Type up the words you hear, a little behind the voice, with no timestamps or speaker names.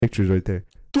Pictures right there.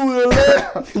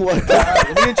 What?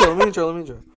 Let me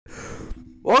intro.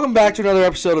 Welcome back to another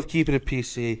episode of Keepin It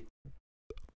PC.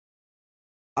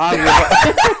 I'm your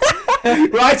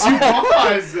Right, you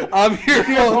pause. I'm here. You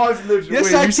can't pause in the Yes,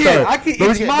 wait, I you can. start. I can. No,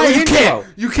 It's you my can't. No, you intro. can't.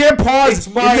 You can't pause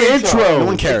It's my in the intro. No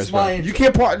one cares, It's my bro. intro. You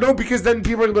can't pause. No, because then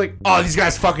people are gonna be like, "Oh, these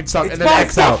guys fucking suck," It's and then my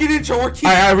X out. fucking intro. We're keeping.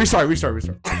 All right, restart.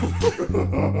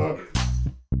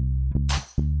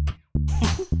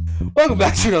 Welcome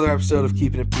back to another episode of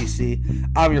Keepin It PC.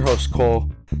 I'm your host Cole.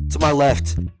 To my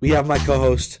left, we have my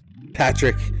co-host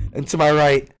Patrick, and to my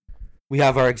right, we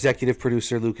have our executive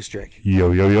producer Lucas Drake.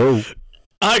 Yo.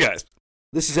 Hi, guys.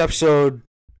 This is episode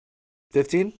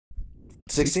 15?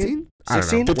 16? I don't know.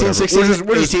 16? 15, Whatever. 16,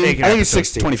 We're just 18. making I think it's episodes.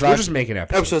 16. 25. We're just making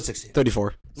episodes. Episode 16.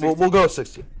 34. We'll go with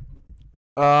 16.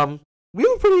 We have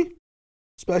a pretty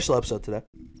special episode today.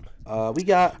 We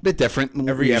got... A bit different than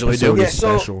Every we usually episode do. is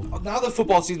special. So now the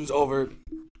football season's over.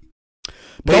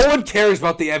 Base- No one cares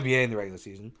about the NBA in the regular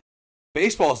season.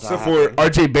 Baseball's not Except for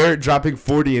happening. RJ Barrett dropping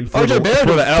 40 and for RJ Barrett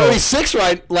the L. 36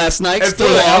 right last night. And Still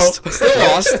for the L. lost. Still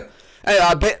lost.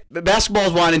 Hey, basketball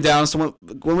is winding down, so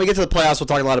when we get to the playoffs, we'll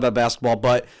talk a lot about basketball.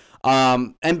 But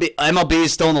MLB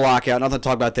is still in the lockout. Nothing to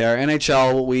talk about there.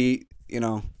 NHL,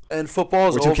 And football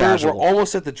is We're too over. casual. We're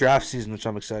almost at the draft season, which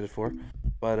I'm excited for.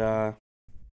 But I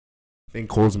think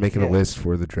Cole's making a list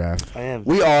for the draft. I am.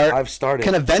 I've started.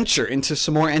 going to venture into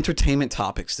some more entertainment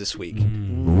topics this week.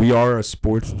 We are a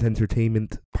sports and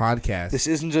entertainment podcast. This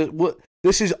isn't just what.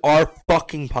 This is our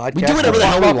fucking podcast. We do whatever the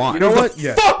hell we want. You know what?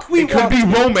 Yeah. Fuck we It could want. be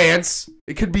romance.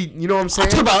 It could be, you know what I'm I'm saying?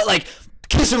 talking about, like,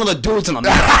 kissing other dudes in the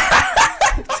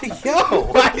mouth. Yo,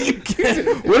 Why are you kissing?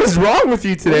 What is wrong with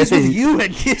you what today? is with you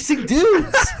and kissing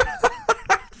dudes?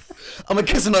 I'm going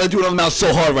to kiss another dude on the mouth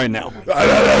so hard right now.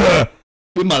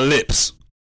 With my lips.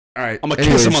 All right. I'm going to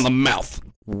kiss him on the mouth.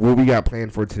 What we got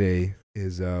planned for today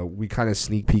is we kind of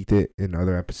sneak peeked it in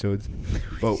other episodes.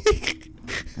 But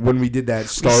when we did that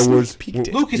Star Wars... peeked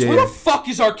it. Lucas, Yeah. where the fuck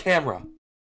is our camera?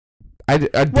 Did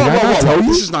I not tell you?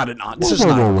 This is not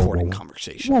a recording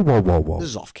conversation. Whoa. This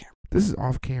is off camera. This is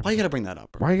off camera. Why you gotta bring that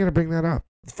up, bro? Why you gotta bring that up?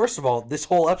 First of all, this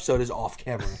whole episode is off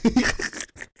camera.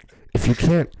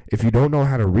 If you don't know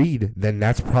how to read, then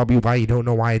that's probably why you don't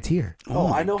know why it's here.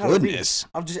 Oh, I know how to read.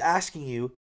 I'm just asking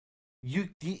you. You're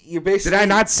basically. Did I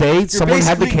not say someone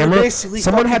had the camera?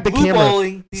 Someone had the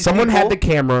camera. Someone had the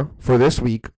camera for this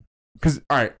week. Because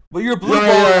all right, But you're blue balling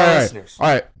our listeners. all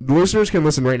right, the listeners can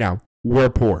listen right now.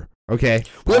 We're poor, okay?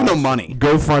 We have no money.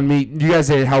 GoFundMe. You guys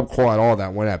didn't help Cole at all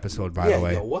that one episode, by the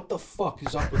way. Yo, what the fuck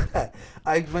is up with that?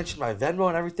 I mentioned my Venmo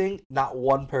and everything. Not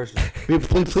one person. We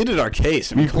pleaded our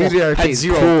case. We pleaded our case.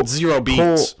 Zero beats.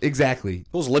 Cole, exactly.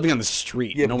 Cole's living on the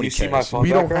street. Yeah, Nobody you see cares. my phone We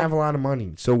don't background? have a lot of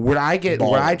money. So where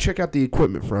I check out the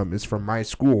equipment from is from my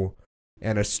school,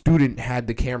 and a student had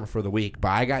the camera for the week, but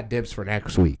I got dibs for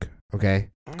next week. Okay.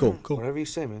 Cool. Whatever you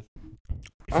say, man.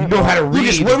 If you know how to read.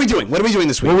 Lucas, what are we doing? What are we doing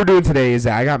this week? What we're doing today is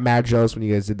that I got mad jealous when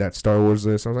you guys did that Star Wars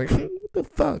list. I was like, what the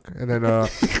fuck? And then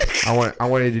I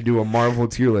wanted to do a Marvel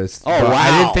tier list. Oh, but wow.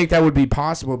 I didn't think that would be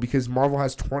possible because Marvel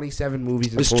has 27 movies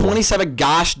in There's total. 27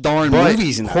 gosh darn But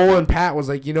movies in there. Cole and Pat was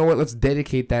like, you know what? Let's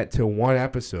dedicate that to one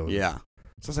episode. Yeah.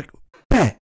 So I was like,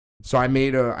 bet. So I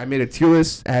made a tier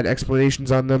list, had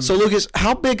explanations on them. So Lucas,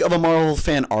 how big of a Marvel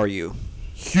fan are you?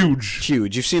 Huge.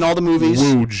 Huge. You've seen all the movies.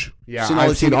 Huge. Yeah, Seen all I've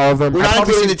the seen TV all of them. We're I've not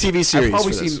probably including the TV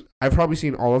series. I've probably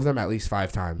seen all of them at least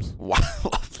 5 times. Wow.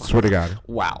 Swear to God.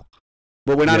 Wow.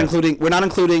 But we're not Yeah. including Not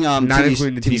including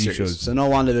the TV series. shows. So no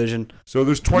WandaVision. So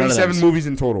there's None of 27 those. movies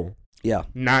in total, Yeah.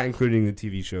 not including the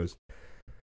TV shows.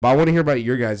 But I want to hear about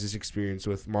your guys' experience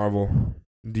with Marvel.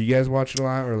 Do you guys watch it a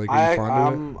lot, or like are you fond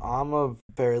of it? I'm a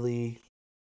fairly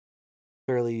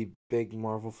big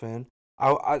Marvel fan.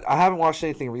 I haven't watched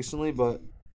anything recently, but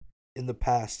in the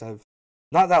past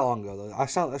not that long ago though. I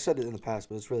said it in the past,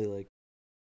 but it's really like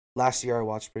last year I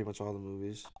watched pretty much all the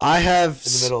movies I have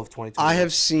in the middle of 2020. I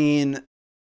have seen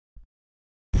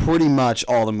pretty much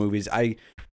all the movies. I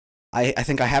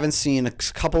think I haven't seen a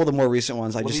couple of the more recent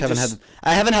ones. I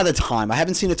haven't had the time. I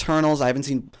haven't seen Eternals. I haven't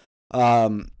seen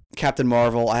Captain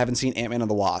Marvel. I haven't seen Ant-Man and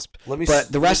the Wasp.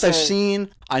 But the rest I've seen.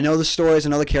 I know the stories. I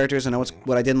know the characters. I know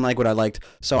what I didn't like, what I liked.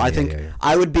 So I think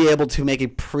I would be able to make a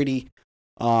pretty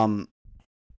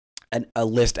a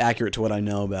list accurate to what I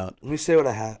know about. Let me say what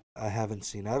I haven't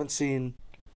seen. I haven't seen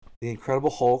The Incredible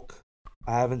Hulk.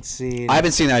 I haven't seen that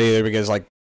either because I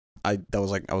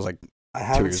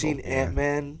haven't seen old.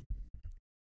 Ant-Man.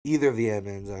 Either of the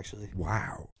Ant-Mans actually.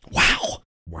 Wow.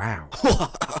 Wow.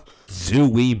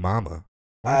 Zooey mama.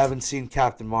 I haven't seen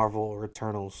Captain Marvel or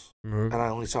Eternals, Mm-hmm. and I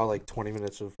only saw like 20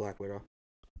 minutes of Black Widow.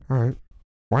 All right.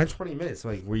 Why 20 minutes?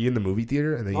 Like, were you in the movie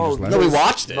theater and then you No, just left? No, we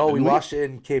watched it. No, we didn't watched it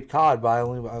in Cape Cod, but I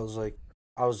was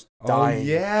dying. Oh,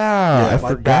 yeah. I my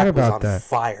forgot back about was on that.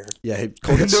 fire. Yeah,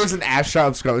 And there was an ass shot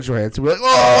of Scarlett Johansson. We're like,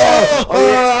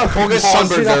 oh, Cole gets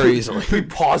sunburned very easily. We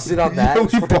paused it on that.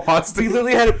 Yeah, we paused We it.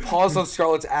 literally had it paused on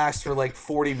Scarlett's ass for like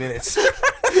 40 minutes.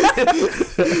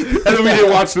 And then we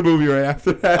didn't watch the movie right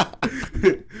after that.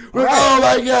 We're like, oh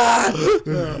my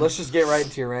god! Let's just get right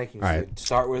into your rankings. All right. Dude.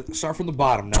 Start from the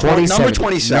bottom now. 27. Number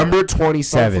 27. Number 27.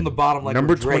 Start from the bottom like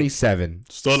Number we're Drake. 27.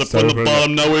 Started from the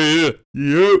bottom, now we're here.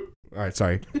 Yep. All right,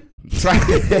 sorry.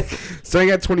 Starting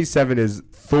at 27 is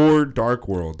Thor: Dark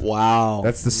World. Wow.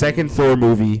 That's the second Thor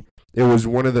movie. It was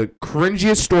one of the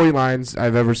cringiest storylines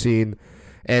I've ever seen,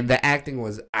 and the acting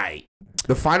was aight.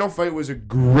 The final fight was a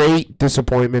great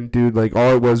disappointment, dude. Like,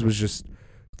 all it was just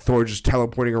Thor just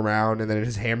teleporting around, and then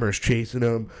his hammer is chasing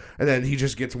him, and then he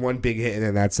just gets one big hit, and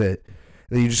then that's it. And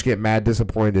then you just get mad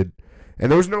disappointed. And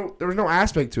there was no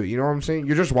aspect to it, you know what I'm saying?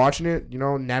 You're just watching it, you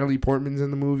know, Natalie Portman's in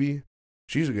the movie.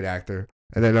 She's a good actor.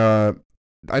 And then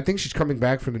I think she's coming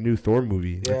back for the new Thor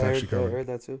movie. Yeah, That's actually I coming. heard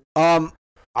that too.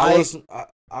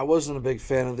 I wasn't a big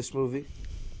fan of this movie.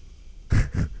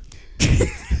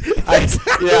 I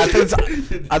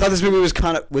thought this movie was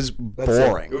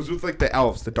boring. It was with like the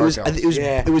elves, the dark elves.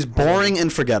 It was boring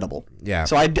and forgettable. Yeah.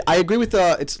 So I agree with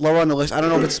it's lower on the list. I don't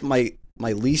know if it's my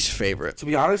least favorite. To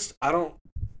be honest, I don't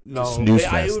know. Snooze It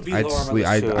fest. would be I'd lower on my sleep.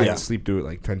 list, too. I'd sleep through it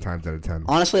like 10 times out of 10.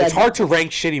 Honestly, It's hard to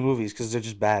rank shitty movies because they're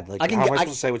just bad. Like, I can how get- am I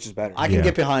supposed to say which is better? I can Yeah.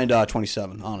 get behind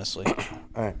 27. Honestly,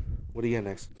 All right, what do you get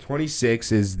next?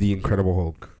 26 is The Incredible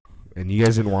Hulk, and you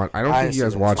guys didn't watch. I don't think you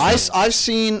guys haven't watched.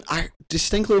 it. I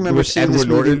distinctly remember With seeing this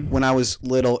Edward movie Norton? when I was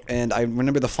little, and I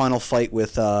remember the final fight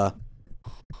with what's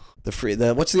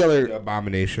the other The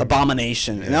Abomination.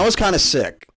 Abomination, and that was kind of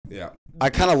sick. Yeah. I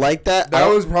kind of like that. That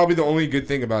was probably the only good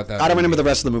thing about that. I don't remember the movie,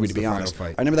 rest of the movie was to be the final honest.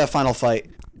 fight. I remember that final fight.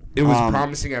 It was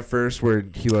promising at first, where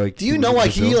he like. Do you was know in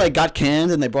like he Brazil. like got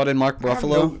canned and they brought in Mark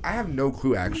Ruffalo? I have no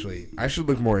clue actually. I should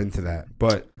look more into that.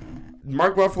 But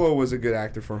Mark Ruffalo was a good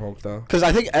actor for Hulk, though. Because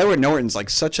I think Edward Norton's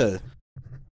like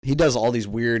he does all these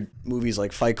weird movies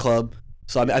like Fight Club.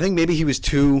 So I think maybe he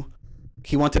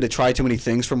wanted to try too many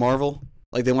things for Marvel.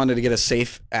 Like they wanted to get a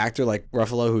safe actor like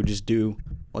Ruffalo who just do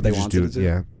what they wanted to do.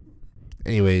 Yeah.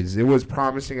 Anyways, it was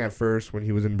promising at first when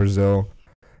he was in Brazil,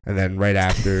 and then right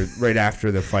after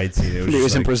the fight scene, it was. He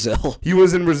was in like, Brazil. He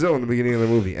was in Brazil in the beginning of the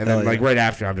movie, and then Hell like yeah. right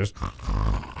after, I'm just.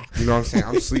 You know what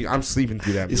I'm saying? I'm sleeping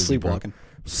through that. He's movie, sleepwalking. Bro.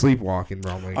 Sleepwalking,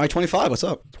 bro. I'm like, All right, 25. What's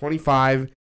up?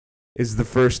 25 is the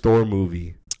first Thor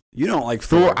movie. You don't like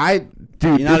Thor, Thor.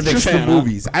 Dude, You're not it's a big just fan, the huh?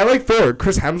 movies. I like Thor.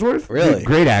 Chris Hemsworth, Really? dude,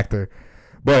 great actor,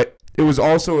 but it was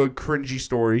also a cringy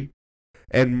story,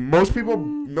 and most people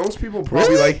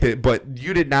probably liked it, but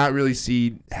you did not really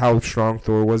see how strong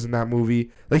Thor was in that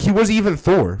movie. Like he wasn't even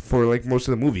Thor for like most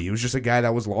of the movie. He was just a guy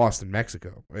that was lost in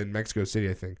Mexico City,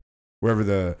 I think, wherever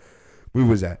the movie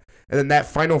was at. And then that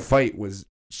final fight was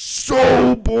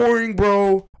so boring,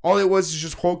 bro. All it was is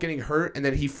just Hulk getting hurt, and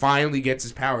then he finally gets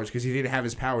his powers because he didn't have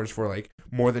his powers for like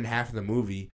more than half of the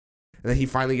movie. And then he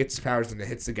finally gets his powers, and it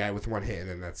hits the guy with one hit, and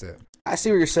then that's it. I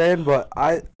see what you're saying, but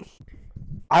I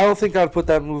don't think I'd put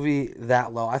that movie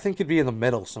that low. I think it'd be in the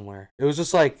middle somewhere. It was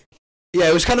just like Yeah,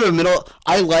 it was kind of a middle.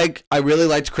 I really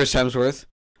liked Chris Hemsworth.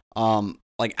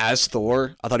 Like as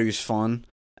Thor, I thought he was fun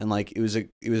and like it was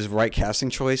the right casting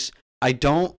choice. I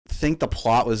don't think the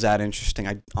plot was that interesting.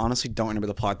 I honestly don't remember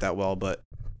the plot that well, but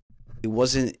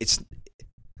it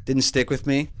didn't stick with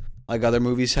me like other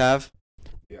movies have.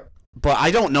 Yeah. But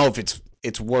I don't know if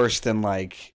it's worse than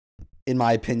like, in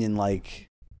my opinion, like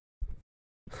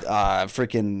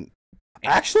freaking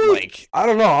actually like I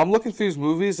don't know. I'm looking through these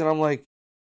movies and I'm like,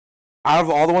 out of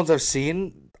all the ones I've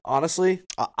seen, honestly,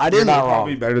 I didn't not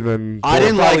Probably wrong. better than. I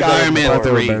didn't Probably like better Iron than Man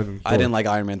Thor. 3. Better than I Thor. didn't like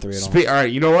Iron Man 3 at all. All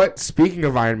right, you know what? Speaking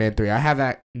of Iron Man 3, I have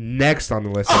that next on the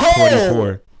list at Oh!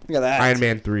 24. Look at that. Iron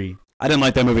Man 3. I didn't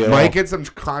like that movie at all. Might get some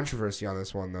controversy on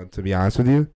this one, though, to be honest with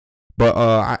you.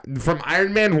 But from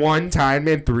Iron Man 1 to Iron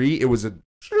Man 3, it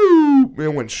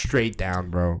went straight down,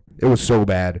 bro. It was so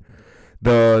bad.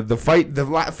 The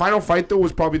final fight, though,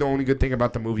 was probably the only good thing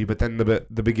about the movie. But then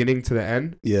the beginning to the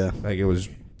end, Yeah. like, it was,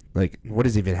 like, what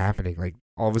is even happening? Like,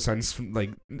 all of a sudden,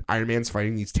 like, Iron Man's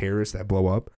fighting these terrorists that blow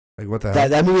up. Like, what the hell?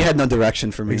 That movie had no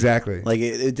direction for me. Exactly. Like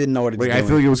it didn't know what it was Like, doing. I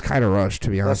feel like it was kind of rushed, to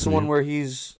be honest That's the with one you. where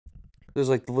there's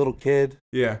like the little kid.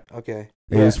 Yeah. Okay.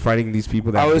 He was fighting these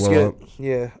people that blow up.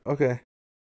 Yeah. Okay.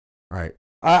 All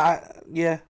right.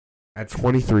 Yeah. At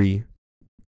 23,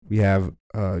 we have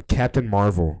Captain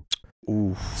Marvel.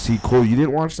 Ooh. See, Cole, you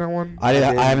didn't watch that one? I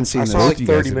haven't seen I this. saw Both like you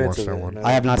guys 30 didn't minutes watch of that it. one. and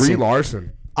I have not Brie seen.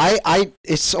 Larson.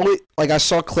 It's so like I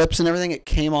saw clips and everything. It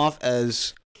came off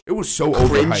as It was so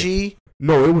overhyped. cringy.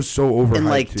 No, it was so overhyped. And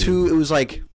like too. it was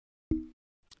like,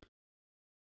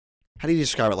 how do you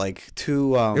describe it? Like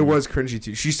too. It was cringy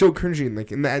too. She's so cringy, and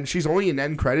like in the end, she's only in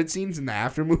end credit scenes in the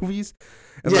after movies,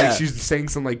 and like she's saying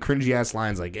some like cringy ass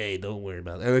lines like, "Hey, don't worry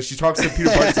about it." And then she talks to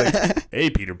Peter Parker, like, "Hey,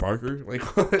 Peter Parker, like,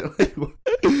 what,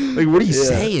 like what are you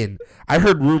saying?" I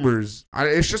heard rumors.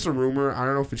 It's just a rumor. I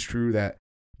don't know if it's true that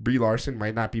Brie Larson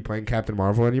might not be playing Captain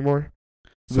Marvel anymore.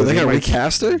 So they gonna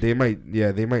recast her? They might.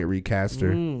 Yeah, they might recast her.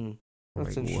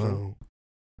 That's like, interesting. whoa.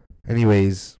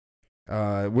 Anyways.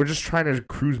 We're just trying to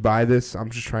cruise by this. I'm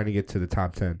just trying to get to the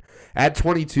top 10. At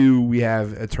 22, we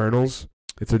have Eternals.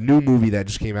 It's a new movie that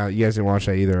just came out. You guys didn't watch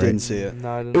that either, right? Didn't see it.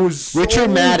 No, I didn't. It was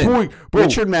Richard Madden.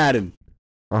 Richard Madden.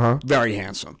 Uh-huh. Very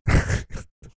handsome.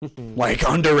 Like,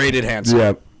 underrated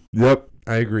handsome. Yep.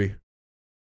 I agree.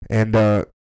 And, to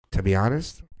be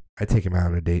honest, I'd take him out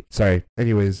on a date. Sorry.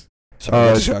 Anyways.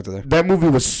 That movie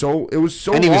was so and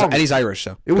long. And he's Irish,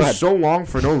 so. It was so long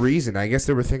for no reason. I guess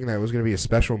they were thinking that it was going to be a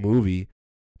special movie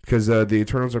because the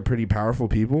Eternals are pretty powerful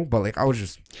people. But like, I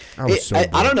was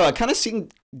I don't know. I kind of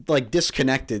seemed like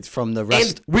disconnected from the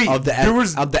rest of the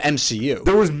MCU.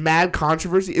 There was mad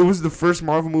controversy. It was the first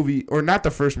Marvel movie, or not the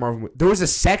first Marvel movie. There was a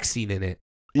sex scene in it.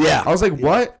 Yeah. I was like,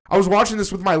 what? I was watching this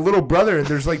with my little brother, and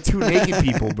there's like 2 naked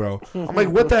people, bro. I'm like,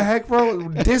 what the heck, bro?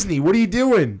 Disney, what are you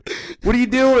doing? What are you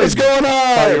doing? What's going on?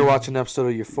 I thought you were watching an episode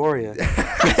of Euphoria.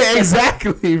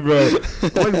 Exactly, bro.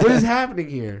 I'm like, what is happening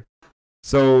here?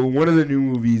 So, one of the new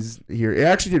movies here, it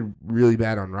actually did really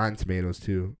bad on Rotten Tomatoes,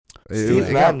 too.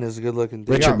 Steve Madden is a good looking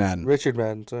dude. Richard Madden. Richard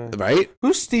Madden, sorry. Right?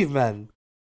 Who's Steve Madden?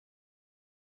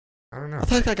 I don't know. I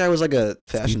thought that guy was like a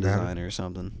fashion designer or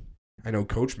something. I know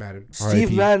Coach Madden.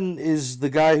 Steve Madden is the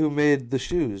guy who made the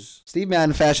shoes. Steve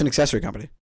Madden Fashion Accessory Company.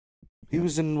 He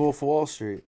was in Wolf of Wall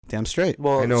Street. Damn straight.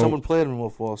 Well, someone played him in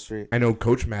Wolf of Wall Street. I know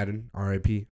Coach Madden,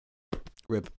 R.I.P.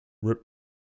 Rip. Why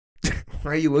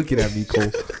are you looking at me, Cole?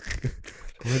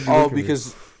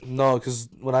 Because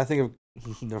when I think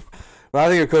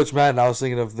of Coach Madden, I was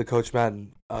thinking of the Coach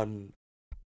Madden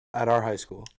at our high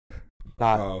school.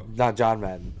 Not John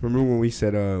Madden. Remember when we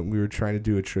said we were trying to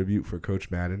do a tribute for Coach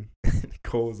Madden?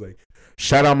 Cole was like,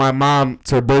 "Shout out my mom.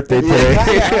 It's her birthday today."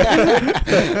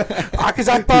 Because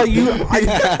I thought you were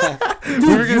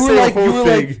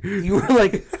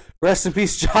like, rest in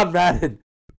peace, John Madden,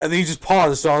 and then you just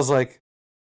paused. So I was like,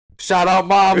 "Shout out,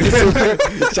 mom."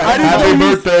 Happy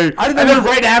birthday! And then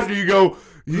right after you go,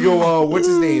 what's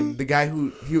his name? The guy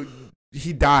who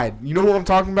he died. You know who I'm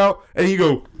talking about? And you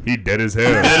go, he dead as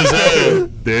hell.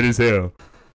 Dead as hell.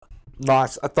 No, I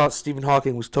thought Stephen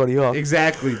Hawking was Tony Hawk.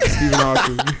 Exactly, Stephen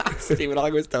Hawking. Stephen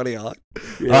Hawking was Tony Hawk.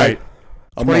 Yeah. All right,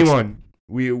 21.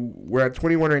 We're at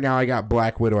 21 right now. I got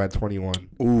Black Widow at 21.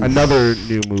 Ooh. Another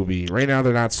new movie. Right now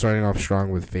they're not starting off strong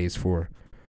with Phase 4.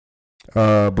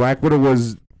 Black Widow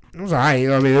was alright.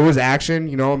 I mean, it was action.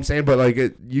 You know what I'm saying? But like,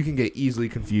 you can get easily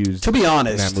confused. To be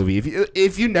honest, in that movie,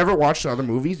 if you never watched the other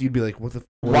movies, you'd be like, "What the?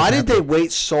 Why did they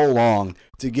wait so long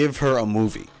to give her a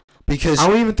movie?" Because I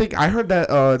don't even think I heard that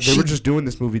they were just doing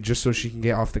this movie just so she can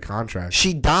get off the contract.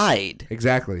 She died.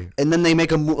 Exactly. And then they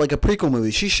make a prequel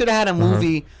movie. She should have had a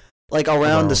movie like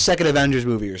around the second Avengers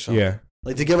movie or something. Yeah.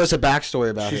 Like to give us a backstory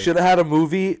about her. She should have had a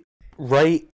movie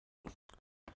right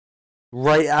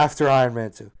after Iron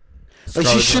Man 2. Like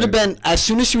she should have been, as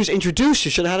soon as she was introduced, she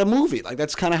should have had a movie. Like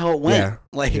that's kind of how it went. Yeah.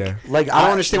 Like I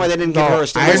don't understand why they didn't give her a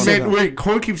story. Iron Man. Wait,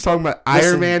 Cole keeps talking about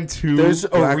Iron Man 2. There's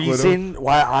a reason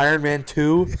why Iron Man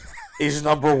 2 is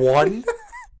number 1.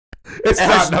 It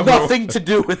has nothing to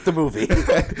do with the movie.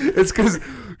 It's because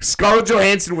Scarlett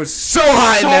Johansson was so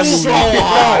hot in that movie. So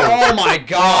hot. Oh my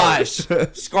gosh.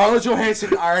 Scarlett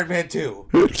Johansson, Iron Man 2.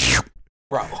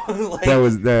 Bro,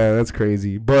 like, that's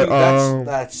crazy. But dude,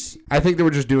 that's. I think they were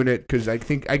just doing it because I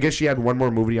guess she had one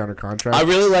more movie on her contract. I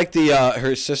really like the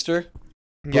her sister.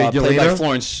 Yeah, played by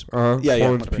Florence.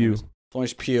 Florence Pugh.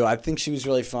 Florence Pugh. I think she was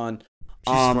really fun.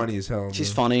 She's funny as hell.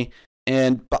 She's funny,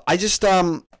 but I just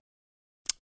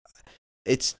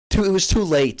it was too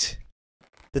late.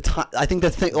 The time. I think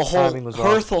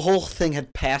the whole thing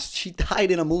had passed. She died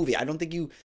in a movie. I don't think you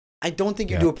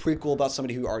do a prequel about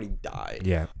somebody who already died.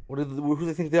 Yeah. Who do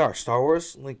they think they are? Star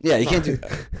Wars? Like, yeah, you can't do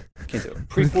that. Can't do it.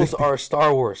 Prequels are a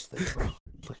Star Wars thing, bro.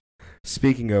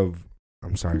 Speaking of,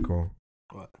 I'm sorry, Cole.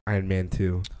 What? Iron Man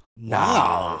 2.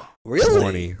 Nah. Really?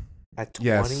 20. At 20?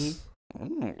 Yes.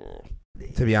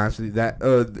 To be honest with you, that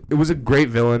it was a great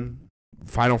villain.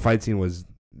 Final fight scene was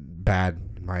bad,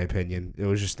 in my opinion. It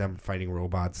was just them fighting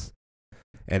robots.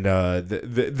 And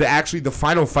the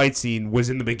final fight scene was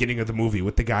in the beginning of the movie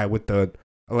with the guy with the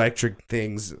electric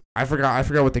things. I forgot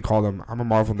what they call them. I'm a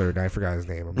Marvel nerd. I forgot his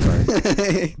name. I'm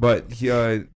sorry. But he,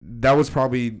 that was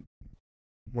probably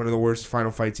one of the worst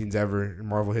final fight scenes ever in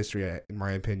Marvel history, in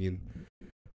my opinion.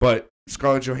 But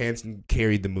Scarlett Johansson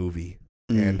carried the movie,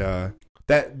 and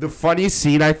that the funniest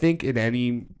scene I think in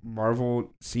any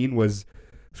Marvel scene was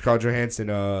Scarlett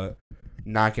Johansson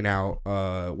knocking out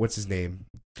what's his name,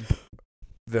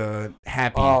 the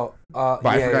Happy. But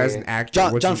I forgot his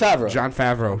actor. Jon Favreau. Jon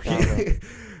Favreau.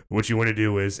 What you want to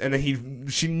do is, and then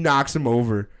she knocks him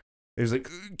over. He's like,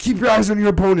 keep your eyes on your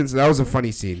opponents. That was a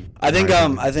funny scene. I think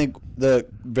the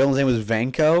villain's name was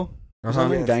Vanko.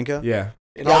 Something Vanko. Yeah.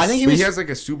 Yeah, I think he has like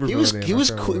a super. He was cool. He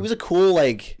was a cool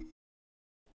like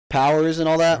powers and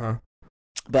all that,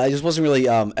 but it just wasn't really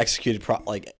executed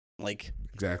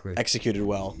exactly executed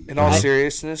well. In all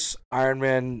seriousness, Iron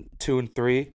Man 2 and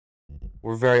 3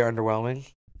 were very underwhelming.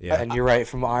 Yeah, and you're right.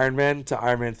 From Iron Man to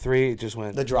Iron Man 3, it just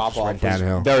went the drop off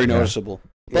downhill. Very noticeable.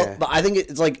 Yeah. But I think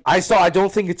it's like I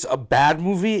don't think it's a bad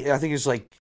movie. I think it's like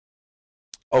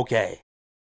okay.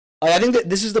 I think that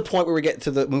this is the point where we get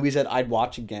to the movies that I'd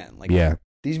watch again. Like,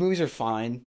 these movies are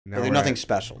fine. They're nothing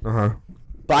special.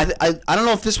 But I don't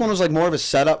know if this one was like more of a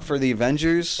setup for the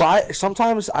Avengers. But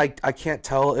sometimes I can't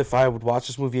tell if I would watch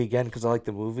this movie again because I like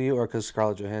the movie or because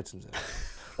Scarlett Johansson's in it.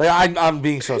 Like I'm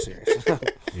being so serious.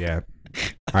 Yeah.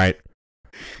 All right.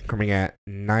 Coming at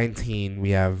 19,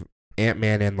 we have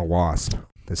Ant-Man and the Wasp.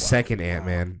 The second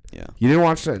Ant-Man. Yeah. You didn't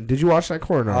watch that? Did you watch that,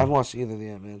 Core, or no? I haven't watched either of the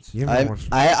Ant-Mans.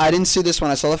 I didn't see this one.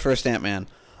 I saw the first Ant-Man.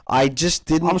 I just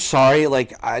didn't. I'm sorry.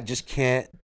 Like, I just can't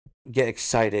get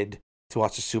excited to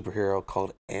watch a superhero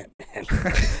called Ant-Man.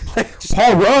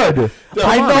 Paul Rudd.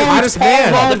 I know it's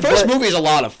Paul Rudd. The first movie is a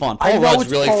lot of fun. Paul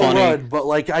Rudd's really funny. Rudd, but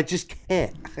like, I just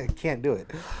can't. I can't do it.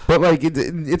 But like,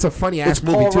 it's a funny ass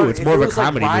movie too. It's more of a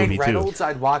comedy movie Reynolds, too.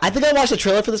 I'd watch. I think I watched the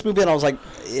trailer for this movie and I was like,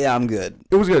 yeah, I'm good.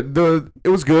 It was good. It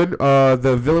was good.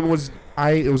 The villain was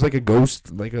it was like a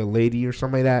ghost, like a lady or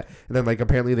something like that. And then like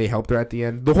apparently they helped her at the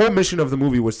end. The whole mission of the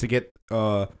movie was to get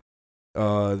the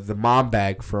mom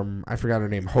back from, I forgot her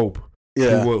name, Hope.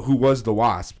 Yeah. Who was the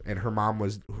Wasp, and her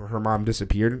mom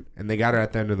disappeared, and they got her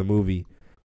at the end of the movie.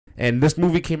 And this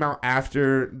movie came out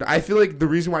after. I feel like the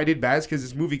reason why I did bad is because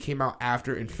this movie came out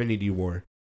after Infinity War,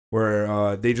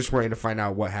 where they just waiting to find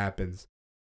out what happens.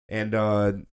 And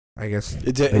I guess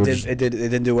it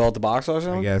didn't do well at the box office.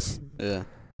 I guess. Yeah.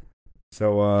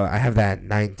 So I have that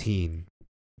 19.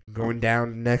 Going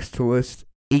down next to list.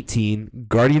 18,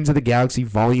 Guardians of the Galaxy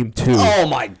Volume 2. Oh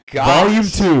my god. Volume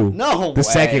 2. No The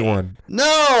second one.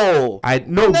 No. But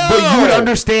you would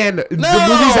understand the movies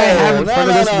I have in front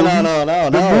of this movie.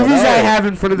 The movies I have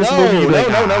in front of this movie.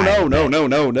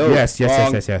 No. Yes.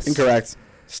 Incorrect.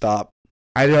 Stop.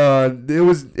 It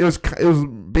was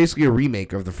basically a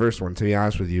remake of the first one, to be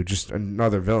honest with you, just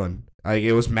another villain. Like,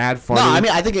 it was mad funny. No, I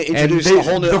mean, I think it introduced a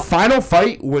whole new... The final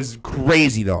fight was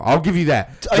crazy, though. I'll give you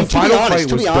that. To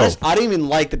be honest, I didn't even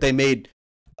like that they made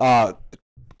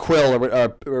Quill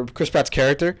or Chris Pratt's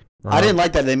character. I didn't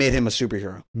like that they made him a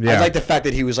superhero. Yeah. I like the fact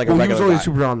that he was like a regular guy. He was only a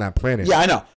superhero on that planet. Yeah,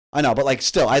 I know. But, like,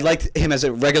 still, I liked him as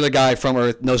a regular guy from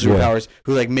Earth, no superpowers,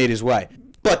 who, like, made his way.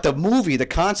 But the movie, the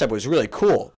concept was really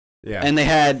cool. Yeah. And they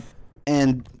had...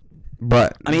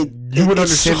 But I mean, you would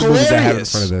understand the movies I have in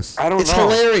front of this. I don't know. It's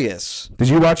hilarious. Did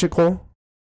you watch it, Cole?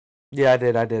 Yeah, I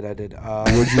did. What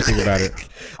did you think about it?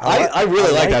 I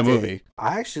really like that movie.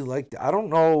 I actually liked it. I don't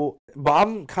know, but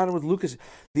I'm kind of with Lucas.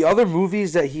 The other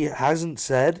movies that he hasn't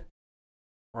said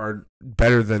are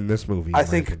better than this movie. I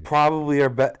think probably are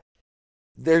better.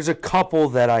 There's a couple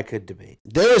that I could debate.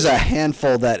 There is a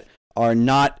handful that are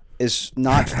not as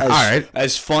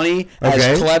funny,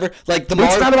 as clever. Like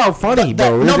it's not about funny,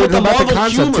 bro. But the about Marvel the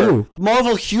concept humor. too.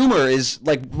 Marvel humor is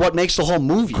like what makes the whole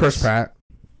movie. Chris Pratt.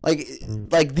 Like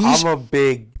these. I'm a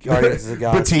big Guardians of the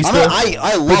Galaxy. Batista.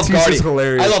 I love Guardians.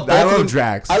 Hilarious. I love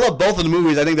Drax. I love both of the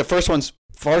movies. I think the first one's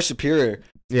far superior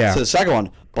to the second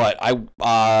one. But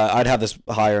I'd have this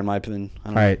higher in my opinion.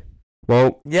 All right.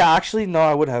 Well, yeah, actually, no,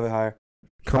 I would have it higher.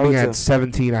 Coming at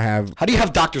 17, I have. How do you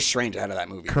have Doctor Strange out of that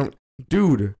movie?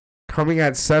 Dude. Coming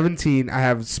at 17, I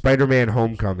have Spider-Man: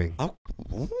 Homecoming. Oh.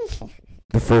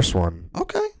 The first one.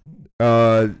 Okay.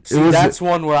 That's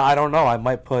one where I don't know. I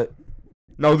might put.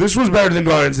 No, this was better than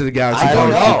Guardians of the Galaxy. I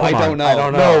don't know. I don't know.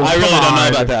 I really don't know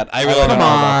about that. Come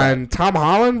on, Tom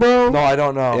Holland, bro. No, I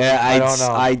don't know. Yeah, I don't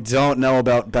know. I don't know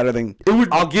about better than.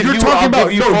 I'll give you're you.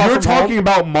 You're talking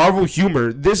about Marvel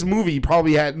humor. This movie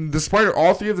probably had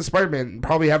all three of the Spider-Man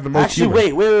probably have the most. Actually,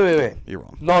 humor. wait. You're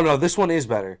wrong. No, this one is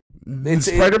better.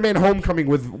 Spider-Man: Homecoming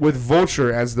with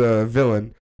Vulture as the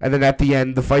villain, And then at the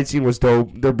end, the fight scene was dope.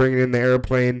 They're bringing in the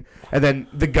airplane. And then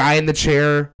the guy in the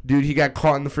chair, dude, he got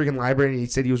caught in the freaking library and he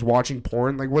said he was watching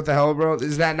porn. Like, what the hell, bro?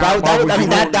 Is that not Marvel humor?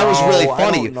 That was really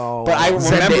funny. But I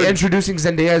remember introducing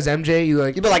Zendaya as MJ.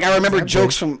 I remember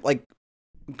jokes from like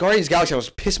Guardians of the Galaxy. I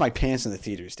was pissing my pants in the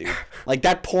theaters, dude. Like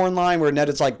that porn line where Ned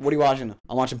is like, "What are you watching?"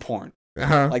 I'm watching porn.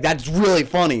 Like that's really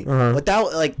funny. But that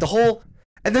like the whole.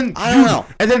 And then I don't know.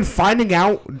 And then finding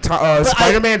out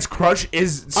Spider-Man's crush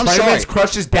is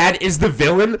crush's dad is the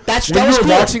villain. That was cool.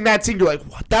 Watching that scene, you're like,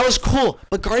 what? That was cool.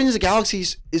 But Guardians of the Galaxy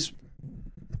is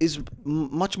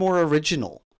much more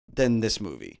original than this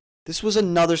movie. This was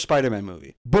another Spider-Man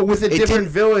movie, but with a different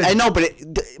villain. I know, but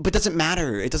it doesn't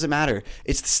matter. It doesn't matter.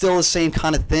 It's still the same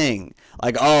kind of thing.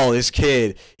 Like, oh, this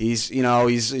kid, he's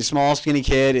a small, skinny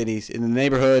kid, and he's in the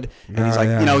neighborhood, and he's like,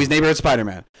 he's neighborhood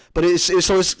Spider-Man. But it's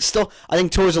still. I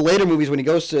think towards the later movies when he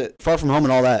goes to Far From Home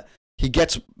and all that, it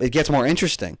gets more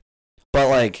interesting. But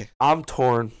like, I'm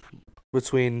torn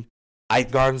between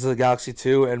Guardians of the Galaxy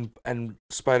 2 and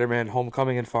Spider-Man: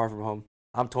 Homecoming and Far From Home.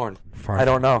 I'm torn. I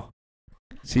don't know.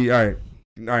 See, all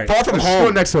right. Far From Let's Home.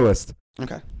 go next to the list.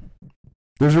 Okay.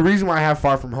 There's a reason why I have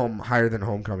Far From Home higher than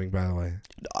Homecoming, by the way.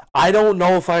 I don't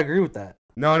know if I agree with that.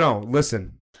 No.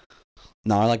 Listen.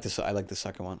 No, I like this. I like the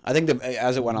second one. I think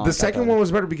as it went on, the second one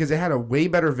was better because it had a way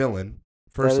better villain.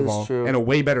 First of all, and a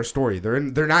way better story. They're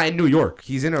not in New York.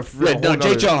 He's in a. Jake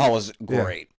Gyllenhaal was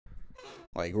great. Yeah.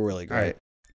 Like really great.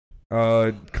 All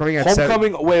right. Coming at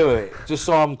Homecoming. Wait. Just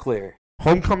so I'm clear.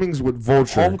 Homecoming's with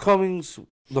Vulture. Homecoming's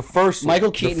the first.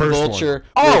 Michael Keaton, Vulture.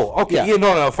 One. Oh, okay. Yeah,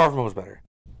 no. Far From Home was better.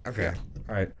 Okay.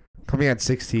 All right. Coming at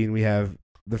 16, we have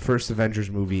the first Avengers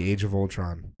movie, Age of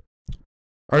Ultron.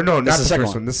 Or no, not the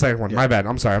first one. The second one. Yeah. My bad.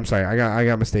 I'm sorry. I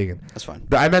got mistaken. That's fine.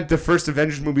 I meant the first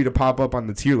Avengers movie to pop up on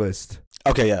the tier list.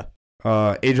 Okay,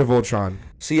 yeah. Age of Ultron.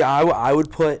 See, I would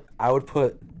put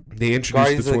they introduced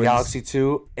Guardians the of the Galaxy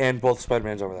 2 and both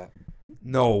Spider-Mans over that.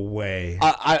 No way.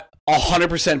 I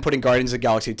 100% putting Guardians of the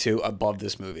Galaxy 2 above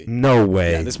this movie. No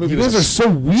way. Yeah, this movie. You guys are so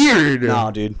weird. No,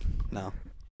 dude. No.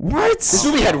 What? This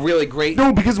movie had really great.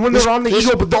 No, because when they're on the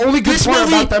Eagle, but the only good part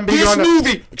about them being on the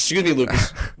movie. Excuse me,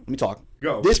 Lucas. Let me talk.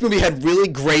 Go. This movie had really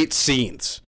great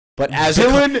scenes, but as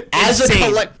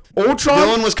Ultron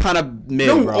villain was kind of mid.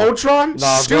 No, bro. Ultron. He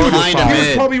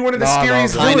was probably one of the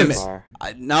scariest villains.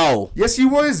 No. Yes, he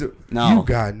was. No. You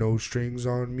got no strings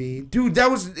on me, dude. That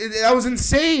was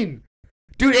insane.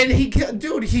 Dude, and he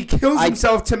kills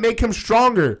himself to make him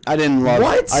stronger. I didn't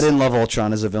love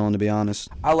Ultron as a villain, to be honest.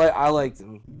 I liked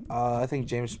him. I think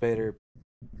James Spader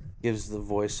gives the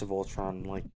voice of Ultron.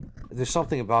 Like, there's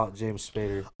something about James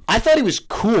Spader. I thought he was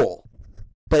cool,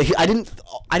 but I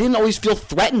didn't always feel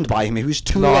threatened by him. He was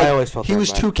too. I always felt. He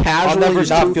was too casual. I'll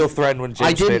never feel threatened when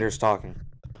James Spader's talking.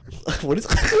 What is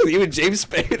you and James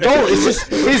Spader? No, it's just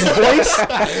his voice.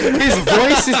 His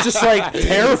voice is just like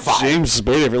terrifying. James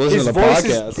Spader, if you're listening to the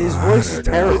podcast, his voice is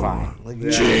terrifying. Like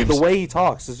James. The way he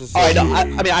talks is just. All right, I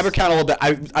mean, I recount a little bit.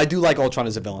 I do like Ultron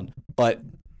as a villain, but.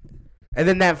 And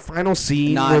then that final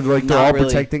scene where like they're all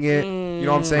protecting it. You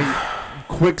know what I'm saying?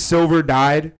 Quicksilver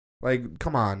died. Like,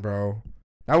 come on, bro.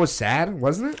 That was sad,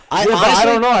 wasn't it? I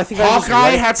don't know. I think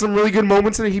Hawkeye had some really good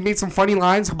moments in it. He made some funny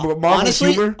lines.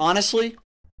 Honestly,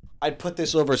 I'd put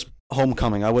this over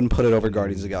Homecoming. I wouldn't put it over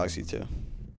Guardians of the Galaxy 2.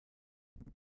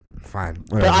 Fine.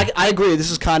 Whatever. But I agree.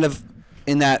 This is kind of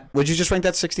in that. Would you just rank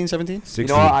that 16, 17? 16. You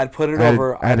know what? I'd put it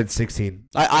over. I added 16.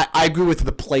 I agree with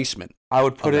the placement. I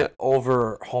would put it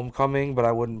over Homecoming, but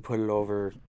I wouldn't put it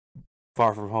over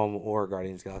Far From Home or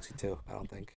Guardians of the Galaxy 2. I don't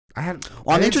think. I'm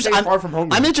interested.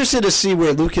 I'm interested to see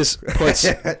where Lucas puts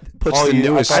the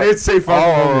newest. I didn't say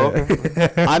Far From Home.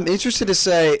 I'm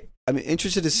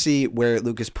interested to see where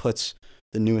Lucas puts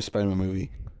the newest Spider-Man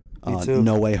movie,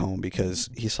 No Way Home, because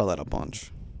he saw that a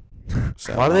bunch.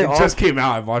 So, why do they just came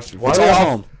out? I've watched it. It's all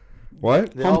home.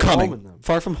 What? Homecoming.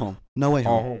 Far From Home. No Way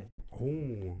Home.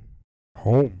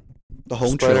 Home. The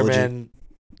Home Spider-Man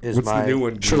trilogy. What's the new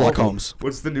one? Sherlock Holmes.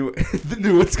 What's the new? The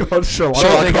new one's called Sherlock.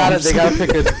 They gotta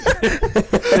pick a.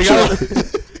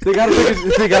 They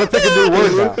gotta pick a new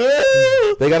word now.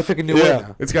 They gotta pick a new word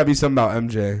now. It's gotta be something about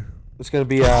MJ. It's gonna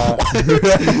be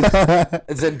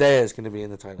Zendaya is gonna be in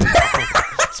the title.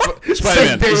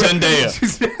 Spider-Man. Zendaya.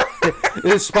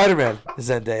 It's Spider-Man.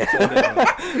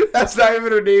 Zendaya. That's not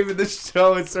even her name in the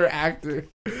show. It's her actor.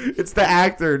 It's the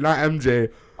actor, not MJ.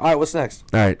 All right, what's next?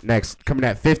 All right, next. Coming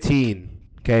at 15.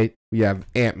 Okay, we have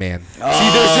Ant-Man. See,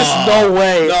 there's just no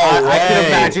way. I can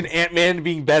imagine Ant-Man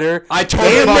being better.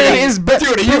 Ant-Man is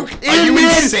better. Dude, are you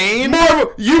insane? insane?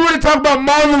 Marvel. You want to talk about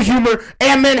Marvel humor?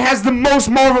 Ant-Man has the most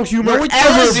Marvel humor No, it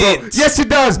ever, doesn't. bro. Yes, it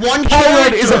does. One Paul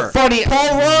Rudd character. is a funny.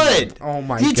 Paul Rudd. Oh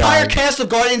my The entire God. cast of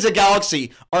Guardians of the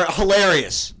Galaxy are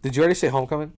hilarious. Did you already say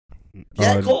Homecoming?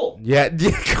 Yeah, cool. Yeah,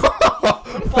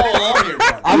 Follow along here,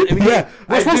 bro. Yeah,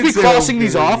 we're I supposed to did be say crossing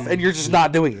these Homecoming. off, and you're just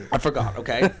not doing it. I forgot.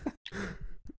 Okay.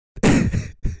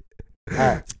 All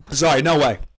right. Sorry. No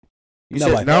way. No,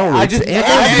 way. I just-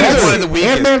 Ant-Man's Ant-Man's one of the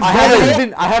weakest. Ant-Man's I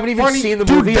better. haven't even Funny, seen the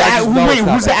dude, movie. I just know wait, it's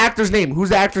not who's the bad. actor's name? Who's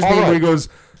the actor's Paul name where he Rudd. goes,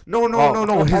 no,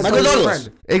 his Michael Douglas.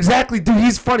 friend. Exactly, dude,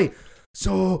 he's funny.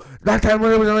 So that time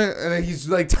when and then he's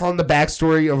like telling the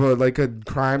backstory of a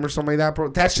crime or something like that, bro.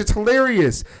 That shit's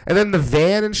hilarious. And then the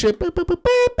van and shit. You know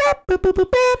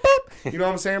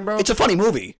what I'm saying, bro? It's a funny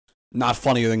movie. Not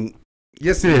funnier than.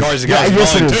 Yes, it is. Guardians of the Galaxy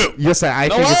yes, it Volume is. 2. Yes, I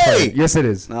No think it's way. funny. Yes, it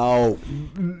is. No.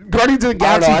 Guardians of the I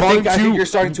don't Galaxy know. Volume 2. I think you're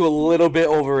starting to a little bit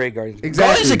overrate Guardians. Exactly.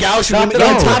 Guardians of the Galaxy Top would be in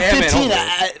 15. top Ant-Man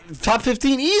 15. Top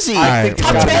 15 easy. I think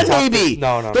top it's 10 gotta be maybe.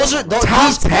 No. Those are those,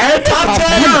 Top 10? Top 10.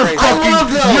 I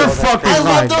love those. You're fucking I love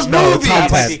lying. those No, movies. top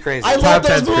That might 10. be crazy. I Top love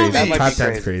those 10's crazy. movies. That might be Top 10's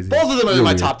crazy. crazy. Both of them are in You're my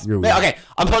weird. top. You're Man, weird. okay,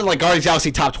 I'm putting like Guardians of the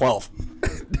Galaxy top 12.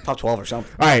 Top 12 or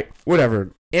something. All right,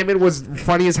 whatever. Ant-Man was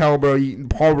funny as hell, bro.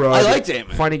 Paul Rudd. I liked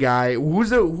Ant-Man. Funny guy.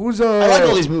 Who's I like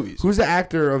all these movies. Who's the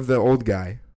actor of the old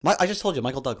guy? I just told you,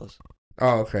 Michael Douglas.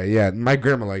 Oh, okay. Yeah, my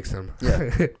grandma likes him.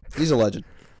 Yeah. He's a legend.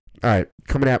 All right,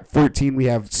 coming at 14, we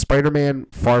have Spider-Man: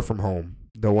 Far From Home,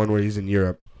 the one where he's in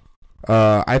Europe.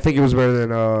 I think it was better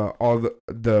than all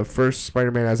the first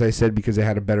Spider-Man, as I said, because it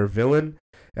had a better villain,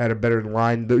 it had a better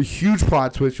line. The huge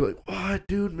plot twist. You're like, what,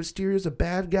 dude? Mysterio's a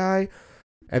bad guy.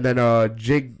 And then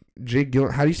Jake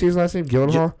Gyllenhaal. How do you say his last name?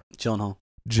 Gyllenhaal. Gyllenhaal.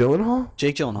 Gyllenhaal.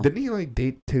 Jake Gyllenhaal. Didn't he like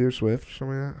date Taylor Swift or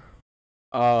something like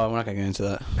We're not gonna get into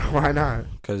that that? Why not?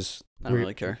 because I don't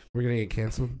really care. We're gonna get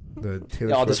canceled. The Taylor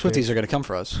Yeah, all the Swift Swifties are gonna come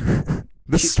for us.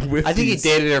 the Swifties. I think he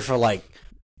dated her for like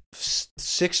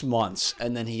 6 months,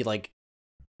 and then he like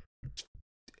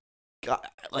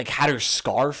had her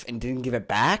scarf and didn't give it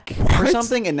back or What?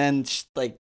 something, and then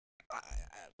like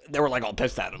they were like all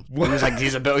pissed at him. What? He was like,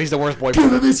 he's the worst Give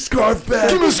boyfriend. him his scarf back.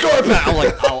 Give him a scarf back. I'm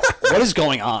like, oh, what is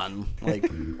going on? Like,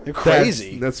 you're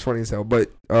crazy. That's funny as hell.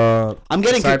 But I'm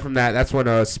getting. aside from that, that's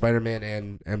when Spider-Man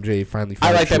and MJ finally.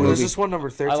 I like that short. Was movie. this one number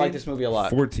 13? I like this movie a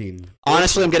lot. 14.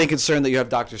 Honestly, I'm getting concerned that you have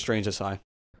Doctor Strange this high.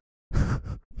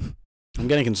 I'm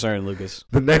getting concerned, Lucas.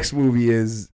 The next movie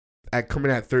is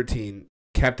coming at 13.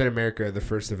 Captain America: The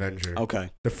First Avenger. Okay,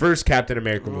 The first Captain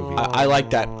America movie I like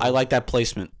that. I like that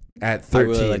placement. at I 13.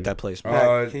 really like that placement.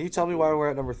 Matt, can you tell me why we're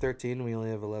at number 13 and we only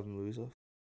have 11 movies left?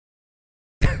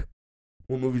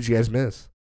 What movie did you guys miss?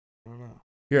 I don't know.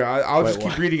 Here, I'll Wait, just keep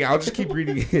what? reading. I'll just keep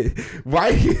reading it.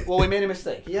 Why? Well, we made a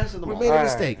mistake. He has them We all. made a Alright.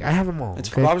 mistake. I have them all.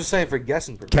 It's okay? Well, I'm just saying for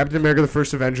guessing purposes. Captain America: The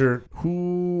First Avenger.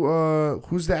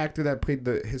 Who's the actor that played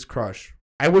his crush?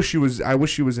 I wish she was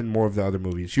in more of the other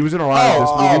movies. She was in a lot of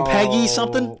this movie. Peggy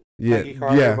something? Yeah, Peggy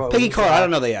Carter, yeah. but Peggy who's Carter. that? I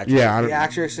don't know the actress. Yeah, I, The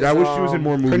actress is, I wish she was in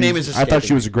more movies. name is I thought she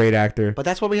escaping was a great actor. But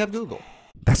that's why we have Google.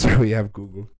 That's why we have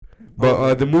Google.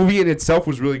 But the movie in itself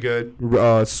was really good.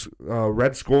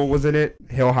 Red Skull was in it.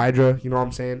 Hail Hydra. You know what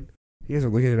I'm saying? You guys are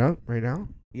looking it up right now.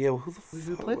 Yeah, well, who the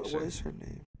Who fuck? played What her? is her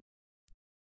name?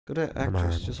 Go to Come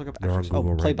actress. on. Just look up You're on actress.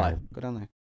 Google Play right by. now. Go down there.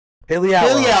 Haley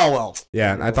Atwell. Haley Atwell.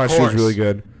 Yeah, I thought Of she was course. really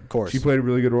good. Of course. She played a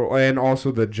really good role, and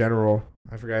also the general.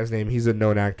 I forgot his name. He's a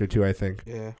known actor too, I think.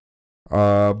 Yeah.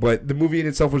 But the movie in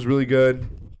itself was really good.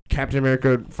 Captain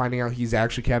America, finding out he's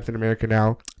actually Captain America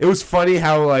now. It was funny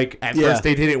how like at Yeah. first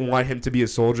they didn't want him to be a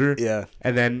soldier, Yeah.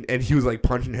 and he was like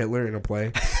punching Hitler in a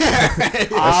play.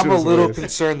 I'm a was little hilarious.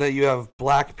 concerned that you have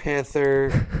Black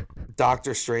Panther,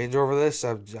 Doctor Strange over this.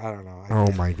 I don't know.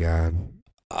 Oh my god!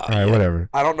 All right, yeah. whatever.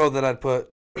 I don't know that I'd put.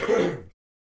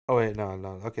 Oh wait, no.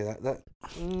 Okay, that. I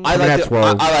Coming like at it.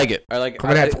 12. I like it. I like it.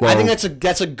 Coming at I think 12.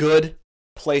 that's a good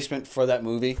placement for that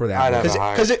movie. For I'd that, have movie. a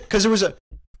high. Because it was a.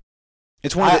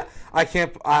 It's one of the. I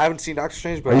can't. I haven't seen Doctor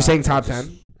Strange, but Are you saying top just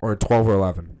 10 or 12 or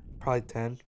 11? Probably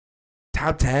 10.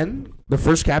 Top 10? The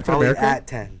first Captain Probably America? at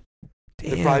 10.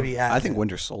 It'd Damn. probably be at. I think 10.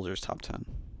 Winter Soldier's top 10.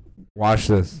 Watch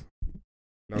this.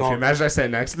 No, No. okay, imagine I said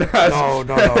next. No.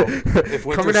 If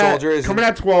Winter coming Soldier at, is coming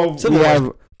at 12, Civil we War.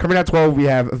 have coming at 12. We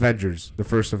have Avengers, the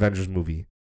first Avengers movie.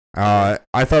 I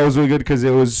thought it was really good because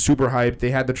it was super hyped. They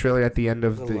had the trailer at the end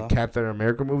of the Captain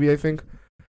America movie, I think,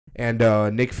 and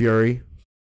Nick Fury.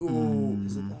 Ooh,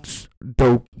 is it that?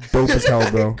 Dope as hell,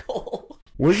 bro.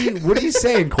 What are you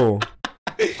saying, Cole?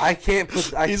 I can't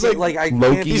put. He's I like can't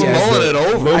Loki put. He's as mulling the- it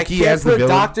over. I Loki can't as the put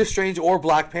villain. Doctor Strange or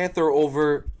Black Panther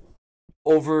over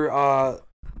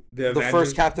the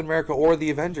first Captain America or the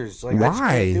Avengers. Like, why? I just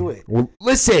can't do it. Well,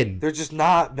 listen, they're just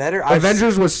not better.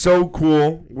 Avengers was so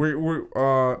cool.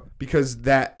 Because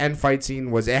that end fight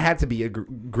scene it had to be a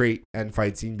great end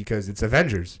fight scene because it's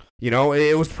Avengers. You know,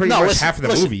 it was pretty much half of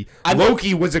the movie.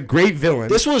 Loki was a great villain.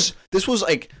 This was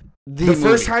like the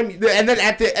first time, and then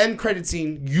at the end credit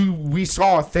scene, we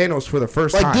saw Thanos for the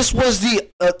first time. Like this was the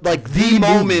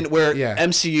moment where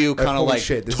MCU kind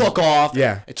of took off.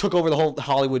 Yeah, it took over the whole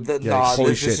Hollywood.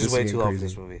 This is way too low for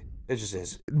this movie. It just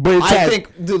is. But I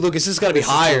think, Lucas, this has got to be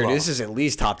higher. This is at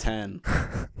least top 10.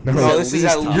 No, this is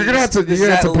at least. You're gonna have to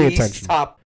pay attention.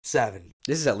 Top 7.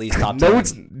 This is at least top 10. No,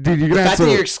 it's dude. You're gonna the have fact to.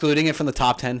 that you're excluding it from the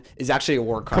top 10 is actually a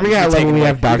war crime. Coming out 11, we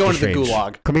have Doctor Strange. You're going to the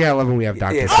gulag. Coming out 11, we have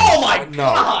Doctor Strange. Oh my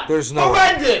God! There's no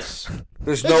horrendous.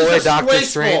 There's no way Doctor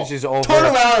Strange is over. Turn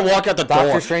around and walk out the door.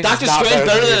 Doctor Strange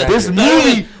better than this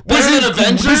movie. Better than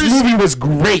Avengers. This movie was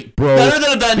great, bro. Better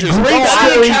than Avengers. Great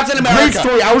story. Captain America. Great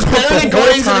story. I was better than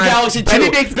Guardians of the Galaxy 2.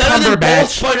 Benedict Better than both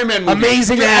Cumberbatch. Spider-Man movies.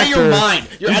 Amazing actor. You're out of your mind.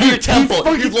 You're out of your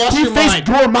temple. You've lost your mind. He faced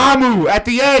Dormammu at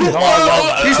the end.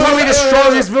 He's probably the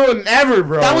strongest villain ever,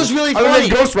 bro. That was really funny. Other than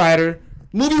Ghost Rider.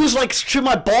 Movie was like shit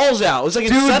my balls out. It was like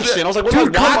Inception. I was like, what am I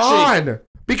watching? Come on.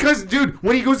 Because, dude,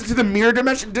 when he goes into the mirror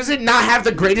dimension, does it not have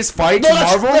the greatest fights in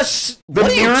Marvel? The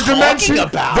mirror dimension?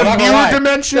 The mirror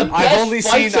dimension? I've only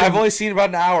seen about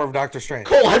an hour of Doctor Strange.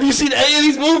 Cole, have you seen any of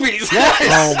these movies? Yes.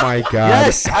 Oh my God.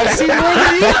 Yes, I've seen more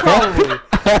than you probably.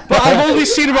 But I've only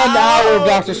seen about an hour of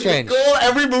Doctor Strange. Cole,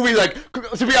 every movie, like,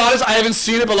 to be honest, I haven't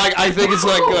seen it, but like, I think it's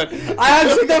like good. I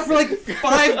haven't seen that for like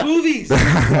 5 movies.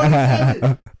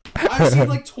 I've seen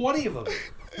like 20 of them.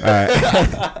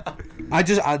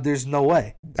 There's no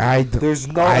way. There's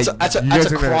no. That's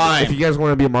a crime. If you guys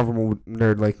want to be a Marvel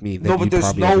nerd like me, then but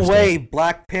there's no way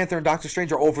Black Panther and Doctor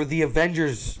Strange are over the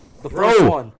Avengers. The first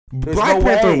one. Black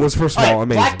Panther was first of all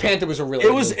amazing. Black Panther was a really.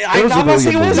 It was. I'm not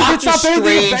saying it was. Doctor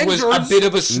Strange was a bit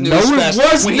of a snooze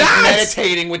fest when he's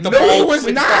meditating with the ball. It was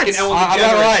not. I'm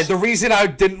not right. The reason I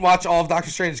didn't watch all of Doctor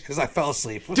Strange is because I fell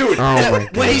asleep. Dude,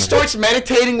 when he starts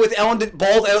meditating with Ellen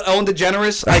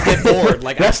DeGeneres, I get bored.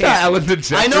 Like that's not Ellen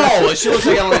DeGeneres. I know. She looks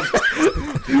like Ellen.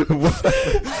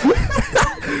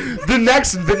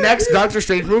 The next Doctor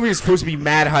Strange movie is supposed to be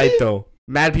mad hype though.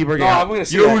 Mad people are getting. I'm gonna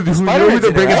see you know who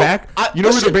they're bringing back? You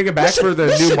know who they're bringing back for the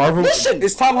new Marvel?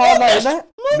 Is Tom Holland not in that?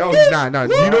 No, he's not. No.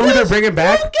 Do you know who they're bringing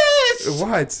back?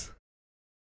 What?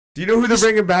 Do you know who they're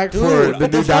bringing back for the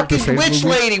new Doctor Strange movie? Witch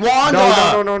lady,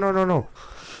 Wanda. No.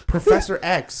 Professor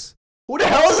X. Who the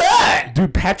hell is that?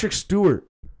 Dude, Patrick Stewart.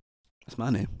 That's my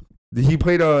name. He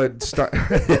played a Star.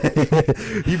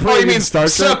 He played in Star Trek.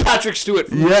 Sir Patrick Stewart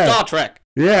from Star Trek.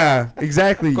 Yeah,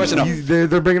 exactly.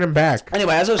 They're bringing him back.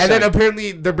 Anyway, as I was saying. And then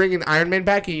apparently they're bringing Iron Man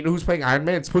back, and you know who's playing Iron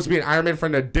Man? It's supposed to be an Iron Man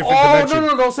from a different dimension.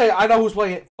 No, don't say it. I know who's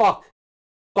playing it. Fuck.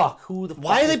 Who the fuck?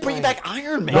 Why are they bringing back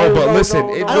Iron Man? No, but listen,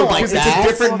 I don't like because that. it's a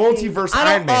different multiverse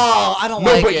Iron Man. I don't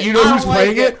like it. No, but you know who's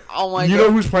playing it? You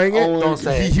know who's playing it? Don't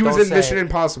say it. He was in Mission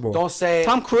Impossible. Don't say it.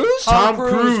 Tom Cruise? Tom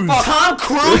Cruise. Tom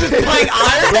Cruise is playing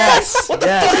Iron Man? Yes. What the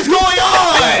fuck is going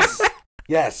on?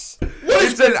 Yes.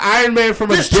 It's an Iron Man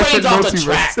from a different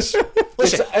multiverse.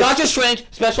 Listen, Doctor Strange,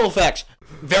 special effects,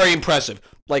 very impressive.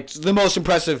 Like, the most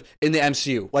impressive in the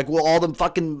MCU. Like, all the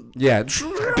fucking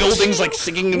buildings, like,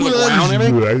 sinking into the ground and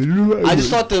everything. I just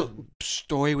thought the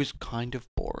story was kind of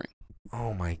boring.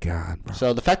 Oh, my God. Bro.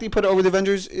 So, the fact that you put it over the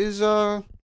Avengers is, You're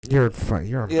fine.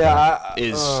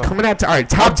 coming out to all right.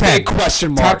 Top 10. Big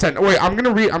question mark. Top 10. Wait, I'm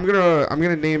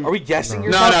gonna name. Are we guessing?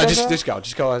 No. Just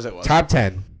go as it was. Top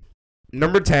 10.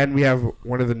 Number 10. We have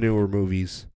one of the newer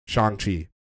movies, Shang-Chi.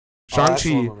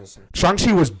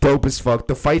 Shang-Chi was dope as fuck.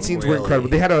 The fight scenes were incredible.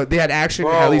 They had action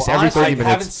at least every 30 minutes. I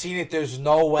haven't seen it. There's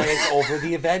no way it's over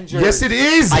the Avengers. Yes, it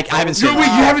is. I haven't seen it. Wait,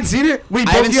 you haven't seen it? Wait,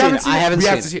 both of you haven't seen it? I haven't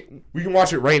seen it. We can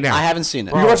watch it right now. I haven't seen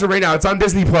it. We can watch it right now. It's on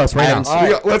Disney Plus right now.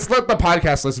 Right. Let's let the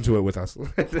podcast listen to it with us.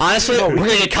 Honestly, we're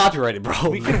going to get copyrighted, bro.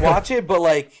 We can watch it, but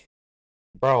like...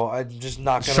 Bro, I'm just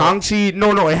not gonna. Shang-Chi,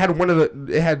 no, it had one of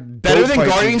the. It had better than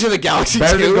Guardians of the Galaxy.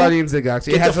 Better than Guardians of the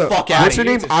Galaxy. Get the fuck out What's her of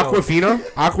here. name? Aquafina.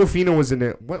 Aquafina was in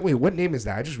it. Wait, what name is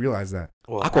that? I just realized that.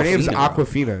 Her name's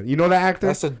Aquafina. You know that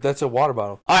actor? That's a water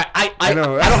bottle. All right, I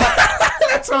know.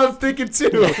 That's what I was thinking too.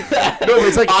 No,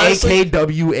 it's like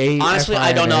AKWA. Honestly,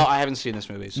 I don't know. I haven't seen this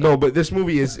movie. So. No, but this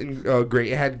movie is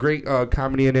great. It had great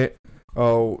comedy in it.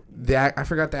 Oh, I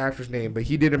forgot the actor's name, but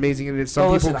he did amazing in it.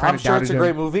 Some people kind of doubted him. I'm sure it's a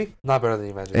great movie. Not better than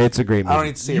the Avengers. It's a great movie. I don't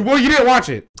need to see it. Well, you didn't watch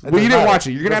it. You didn't watch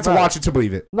it. You're gonna have to watch it to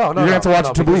believe it. No. You're gonna have to watch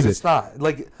it to believe it. It's not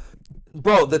like,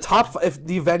 bro. The top. If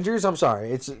the Avengers, I'm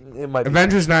sorry. It might.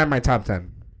 Avengers not in my top 10.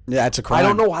 Yeah, it's a crime. I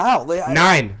don't know how.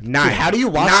 Nine. Dude, how do you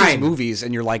watch these movies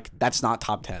and you're like, that's not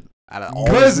top 10 out of all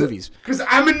these movies? Because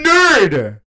I'm a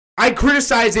nerd. I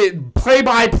criticize it play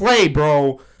by play,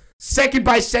 bro. Second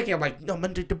by second. I'm like, no, you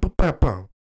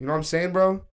know what I'm saying,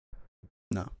 bro?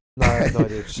 No. No, I have no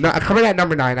idea. No, coming at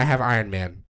number 9, I have Iron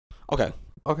Man. Okay.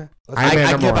 I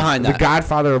can get behind that. The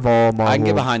Godfather of all Marvel. I can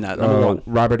get behind that. Number 1.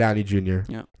 Robert Downey Jr.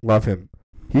 Yeah. Love him.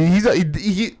 He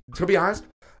to be honest,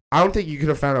 I don't think you could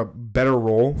have found a better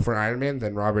role for Iron Man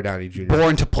than Robert Downey Jr.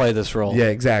 Born to play this role. Yeah,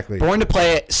 exactly. Born to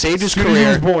play it. Saved his As soon career.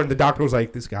 as he was born, the doctor was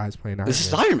like, this guy's playing Iron Man. This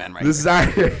is Iron Man, right? This is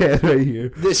Iron Man right here.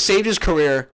 This saved his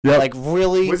career. Yep. Like,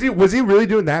 really. Was he really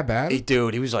doing that bad?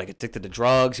 Dude, he was like addicted to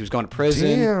drugs. He was going to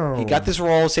prison. Damn. He got this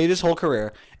role, saved his whole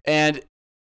career. And,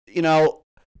 you know,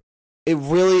 it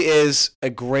really is a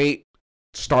great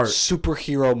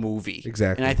superhero movie.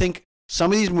 Exactly. And I think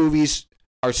some of these movies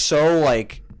are so,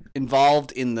 like,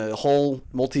 involved in the whole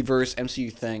multiverse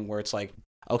MCU thing where it's like,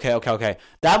 okay.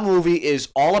 That movie is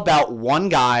all about one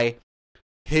guy,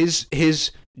 his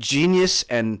genius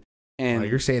and oh,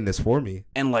 you're saying this for me.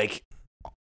 And, like,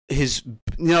 his,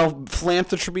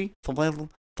 philanthropy.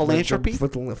 Philanthropy.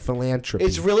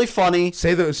 It's really funny.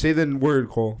 Say the word,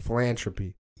 Cole.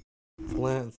 Philanthropy.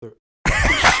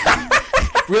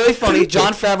 Really funny.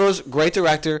 Jon Favreau's great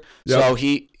director, so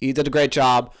he did a great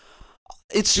job.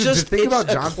 It's just a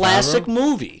classic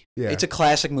movie. Yeah. It's a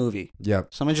classic movie.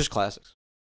 Yep. Some are just classics.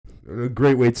 A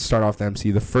great way to start off the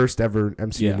MCU. The first ever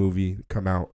MCU movie come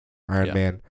out, Iron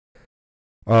Man.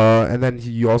 And then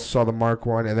you also saw the Mark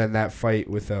 1, and then that fight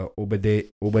with Obadiah.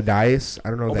 I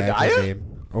don't know the actor's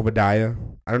name. Obadiah.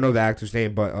 I don't know the actor's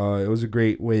name, but it was a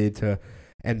great way to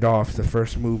end off the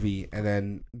first movie, and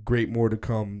then great more to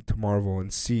come to Marvel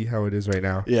and see how it is right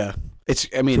now. Yeah.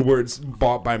 To where it's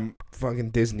bought by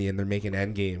fucking Disney and they're making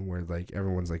Endgame where like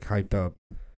everyone's like hyped up.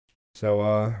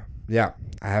 So yeah,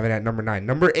 I have it at number 9.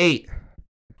 Number 8.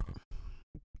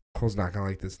 Cole's not gonna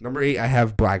like this. Number 8, I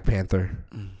have Black Panther.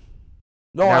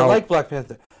 No, I like Black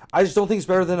Panther. I just don't think it's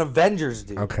better than Avengers,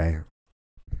 dude. Okay.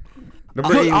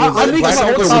 Number 8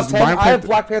 I have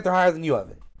Black Panther higher than you have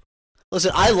it.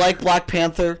 Listen, I like Black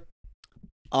Panther.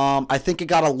 I think it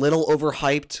got a little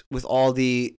overhyped with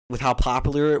how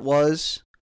popular it was.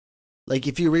 Like,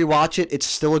 if you rewatch it, it's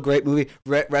still a great movie.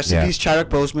 Rest in peace, Chadwick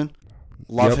Boseman.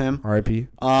 Love him. R.I.P.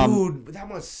 Dude, that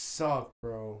must suck,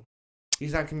 bro.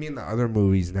 He's not gonna be in the other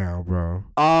movies now, bro.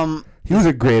 He was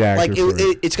a great actor. Like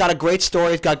it's got a great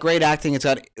story. It's got great acting.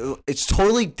 It's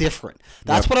totally different.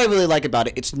 That's what I really like about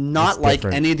it. It's not like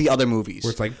any of the other movies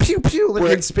where it's like pew pew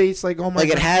in space. Like, oh my. Like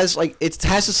God. It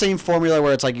has the same formula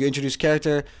where it's like you introduce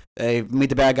character, they meet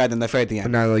the bad guy, then they fight at the end.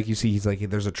 But now, like you see, he's like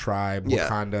there's a tribe,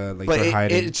 Wakanda, like they're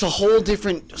hiding. It's a whole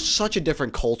different, such a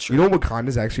different culture. You know,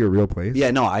 Wakanda's actually a real place.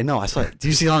 Yeah, no, I know. I saw it. Do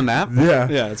you see it on the map?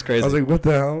 Yeah, it's crazy. I was like, what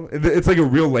the hell? It's like a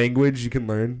real language you can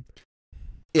learn.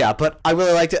 Yeah, but I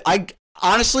really liked it.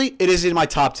 Honestly, it is in my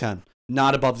top 10,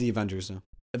 not above the Avengers though.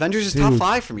 Avengers is top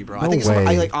 5 for me, bro. I think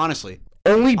it's honestly.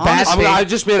 Only bad thing. I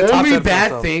just made a top 10 only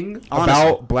bad thing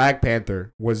about Black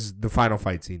Panther was the final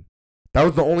fight scene. That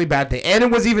was the only bad thing, and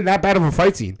it wasn't even that bad of a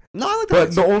fight scene. No, I like that.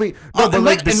 But the only the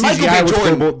CGI was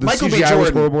horrible. The CGI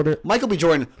was horrible in it. Michael B.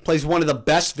 Jordan plays one of the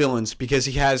best villains because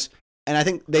he has, and I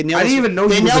think they nailed. I didn't even know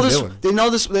he was a villain. They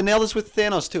nailed this with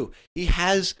Thanos too. He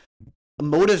has a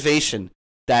motivation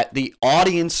that the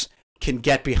audience can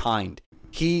get behind.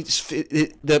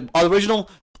 The original,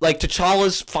 like,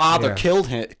 T'Challa's father killed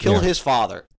his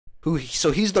father,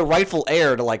 so he's the rightful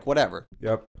heir to, like, whatever.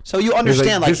 Yep. So you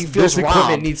understand, like, he feels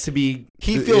robbed. Needs to be.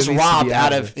 He feels robbed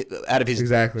out of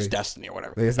his destiny or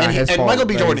whatever. It's not his fault. And Michael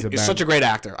B. Jordan is such a great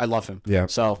actor. I love him. Yeah.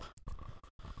 So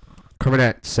coming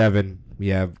at 7, we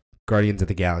have Guardians of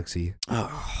the Galaxy. I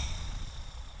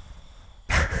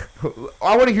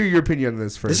want to hear your opinion on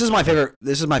this first. This is my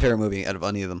favorite movie out of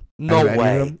any of them. No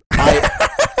way.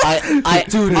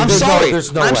 Dude, I'm sorry.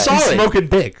 There's no I'm way. sorry. He's smoking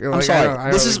dick. I'm sorry.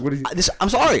 I'm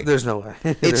sorry. There's no way.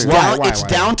 It's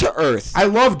down to earth. I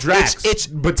love Drax. It's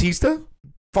Batista.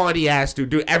 Funny ass dude.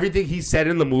 Dude, everything he said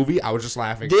in the movie, I was just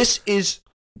laughing. This is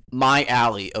my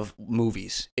alley of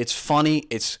movies. It's funny.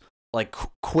 It's like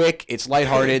quick. It's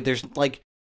lighthearted. There's like,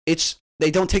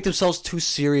 they don't take themselves too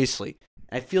seriously.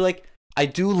 I feel like I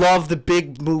do love the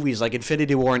big movies like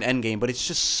Infinity War and Endgame, but it's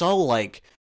just so like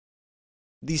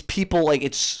these people, like,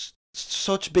 it's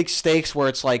such big stakes where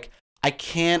it's like I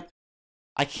can't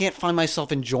find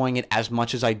myself enjoying it as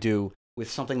much as I do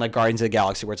with something like Guardians of the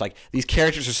Galaxy, where it's like these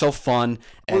characters are so fun.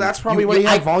 Well, that's probably why you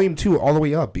have Volume 2 all the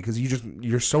way up, because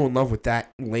you're so in love with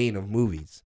that lane of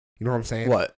movies. You know what I'm saying?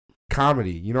 What?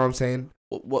 Comedy. You know what I'm saying?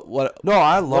 What? No,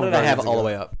 I love. What did I have all the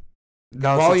way up?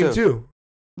 No, Volume 2.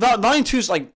 Volume 2 is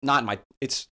like not in my.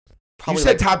 It's probably. You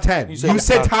said top 10. You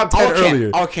said top 10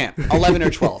 earlier. I can't. 11 or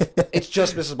 12. It's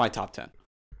just misses my top 10.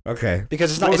 Okay.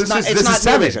 Because it's not. Well, it's not. this It's is not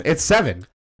 7. It's 7.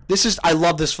 This is. I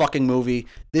love this fucking movie.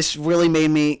 This really made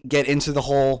me get into the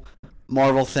whole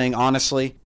Marvel thing,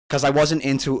 honestly, because I wasn't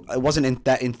into. I wasn't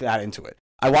that into it.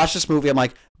 I watched this movie. I'm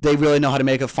like, they really know how to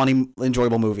make a funny,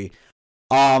 enjoyable movie.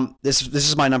 This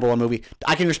is my number 1 movie.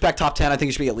 I can respect top 10. I think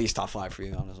it should be at least top 5 for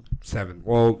you, honestly. 7.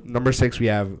 Well, number 6 we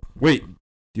have. Wait, do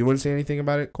you want to say anything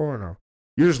about it, Cole, or no?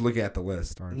 You're just looking at the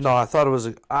list, aren't you? No, I thought it was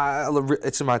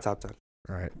it's in my top 10.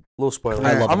 All right. Little spoiler.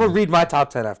 I love I'm gonna read my top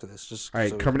 10 after this. Just all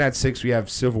right. Coming at 6, we have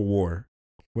Civil War,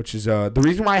 which is the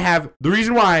reason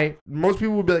why most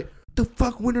people would be like, the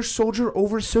fuck, Winter Soldier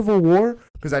over Civil War?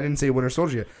 Because I didn't say Winter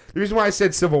Soldier yet. The reason why I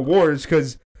said Civil War is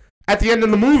because at the end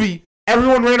of the movie,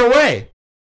 everyone ran away.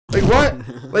 Like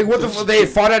what? Like what the fuck? They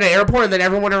fought at an airport and then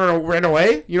everyone ran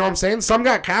away? You know what I'm saying? Some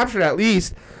got captured at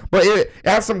least. But it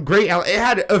had some great. It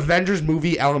had Avengers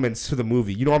movie elements to the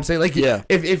movie. You know what I'm saying? Like, yeah.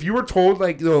 If you were told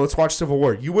like, let's watch Civil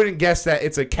War, you wouldn't guess that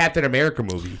it's a Captain America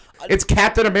movie. It's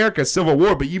Captain America Civil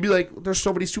War, but you'd be like, there's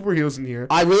so many superheroes in here.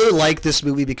 I really like this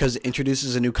movie because it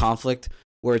introduces a new conflict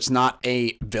where it's not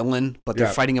a villain, but they're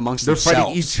fighting amongst themselves. They're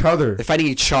fighting each other. They're fighting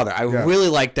each other. I really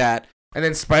like that. And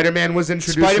then Spider-Man was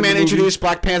introduced. Spider-Man introduced.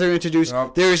 Black Panther introduced.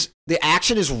 Yep. The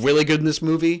action is really good in this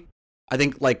movie. I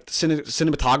think like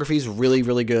cinematography is really,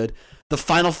 really good. The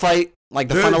final fight, like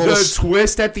the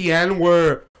twist at the end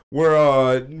where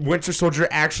Winter Soldier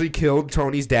actually killed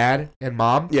Tony's dad and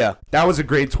mom. Yeah, that was a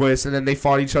great twist. And then they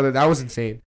fought each other. That was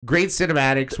insane. Great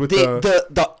cinematics with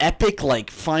the epic like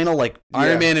final like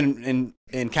Iron Man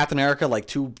and Captain America like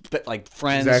two like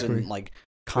friends and like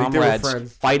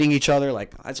comrades fighting each other.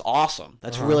 Like that's awesome.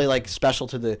 That's really like special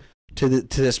to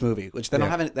this movie, which they don't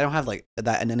have. They don't have like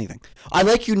that in anything. I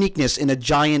like uniqueness in a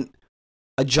giant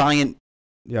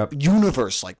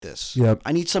universe like this. Yep.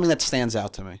 I need something that stands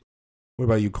out to me. What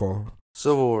about you, Cole?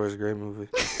 Civil War is a great movie.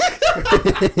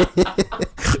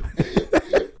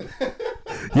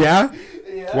 Yeah?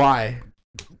 Why?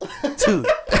 Dude.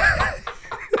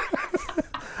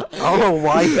 I don't know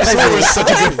why. Civil War is such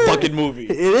a good fucking movie.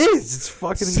 It is. It's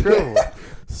fucking incredible.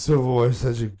 Civil War is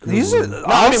such a good movie.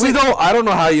 Honestly, though, I don't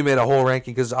know how you made a whole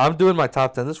ranking because I'm doing my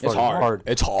top 10. This is fucking hard.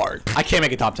 It's hard. I can't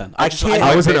make a top 10. I can't.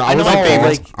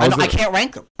 I can't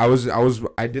rank them.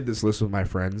 I did this list with my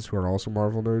friends who are also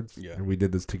Marvel nerds, and we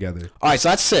did this together. All right, so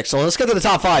that's 6. So let's get to the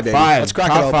top 5, baby. Let's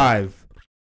crack it open. Top 5.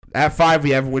 At 5,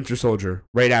 we have Winter Soldier,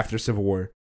 right after Civil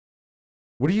War.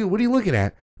 What are you looking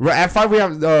at? At 5, we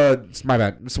have my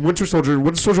bad. So Winter Soldier.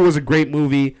 Winter Soldier was a great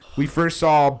movie. We first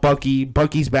saw Bucky.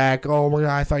 Bucky's back. Oh my god,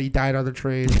 I thought he died on the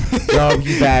train. No,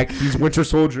 he's back. He's Winter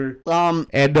Soldier.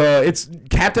 And it's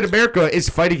Captain America is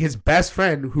fighting his best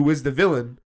friend, who is the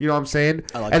villain. You know what I'm saying?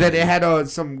 And then it had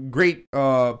some great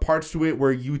parts to it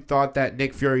where you thought that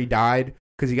Nick Fury died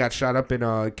because he got shot up in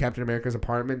Captain America's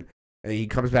apartment. And he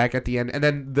comes back at the end. And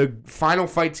then the final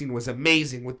fight scene was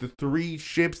amazing with the 3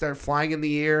 ships that are flying in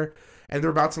the air. And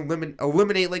they're about to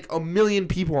eliminate like 1 million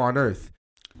people on Earth.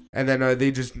 And then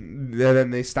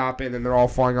they stop it and they're all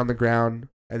falling on the ground.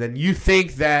 And then you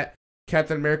think that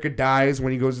Captain America dies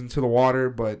when he goes into the water.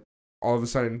 But all of a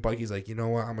sudden Bucky's like, you know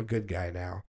what? I'm a good guy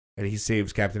now. And he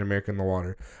saves Captain America in the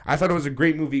water. I thought it was a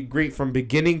great movie. Great from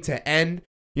beginning to end.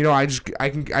 You know, I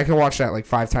can watch that like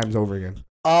 5 times over again.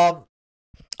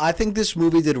 I think this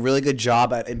movie did a really good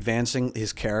job at advancing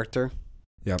his character.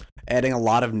 Yep. Adding a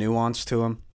lot of nuance to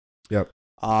him. Yep.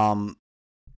 I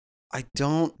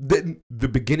don't. The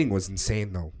beginning was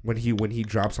insane though. When he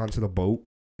drops onto the boat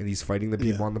and he's fighting the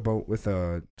people on the boat with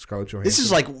Scarlett Johansson. This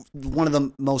is like one of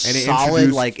the most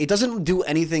solid. Like it doesn't do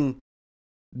anything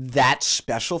that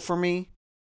special for me.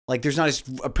 Like there's not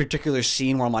a particular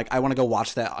scene where I'm like I want to go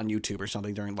watch that on YouTube or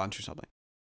something during lunch or something.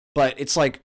 But it's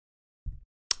like.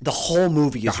 The whole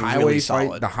movie is really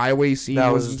solid. The highway scene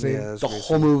was insane. Yeah, the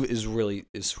whole movie is really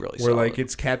solid. Where like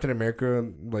it's Captain America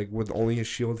like with only his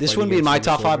shield. This wouldn't be in my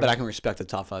top 5, but I can respect the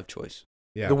top 5 choice.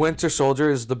 Yeah. The Winter Soldier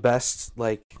is the best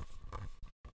like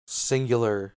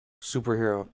singular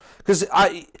superhero because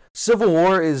Civil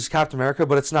War is Captain America,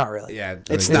 but it's not really. Yeah,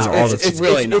 it's not. It's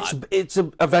really not. It's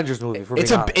an Avengers movie for me.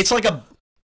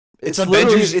 It's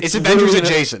Avengers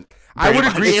adjacent. I would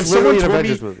agree.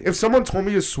 If someone told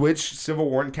me to switch Civil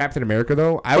War and Captain America,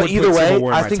 though, I would either put way. Civil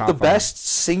War in I my think top the 5. best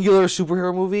singular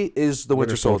superhero movie is the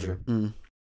Winter Soldier.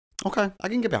 Okay, I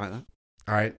can get behind that.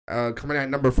 All right, coming at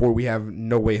number 4, we have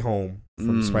No Way Home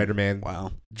from Spider-Man.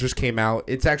 Wow, just came out.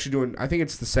 It's actually doing. I think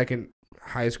it's the second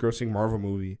highest grossing Marvel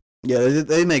movie. Yeah,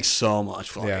 they make so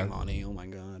much fucking money. Oh my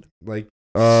god, like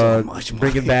so much money.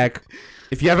 Bring it back.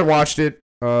 If you haven't watched it.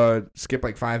 Skip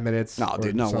like 5 minutes. No,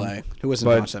 dude, no way. Who hasn't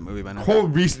watched that movie by now? Cole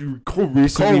recently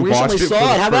watched it.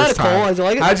 Saw it. How about it, Cole? How'd you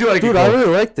like it? How'd you like it, dude? Cole? I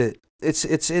really liked it.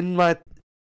 It's in my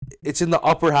it's in the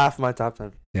upper half of my top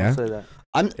 10. Yeah, I'll say that.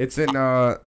 It's in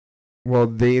well,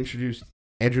 they introduced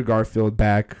Andrew Garfield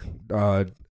back.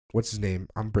 What's his name?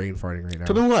 I'm brain farting right now.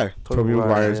 Tobey Maguire. Tobey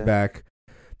Maguire's back.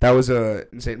 That was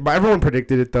insane. But everyone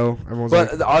predicted it though. Everyone's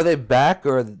but are they back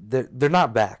or they're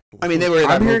not back? I mean, they were.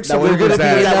 I'm hearing some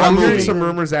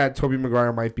rumors that Tobey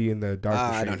Maguire might be in the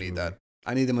Doctor Strange. I don't need that.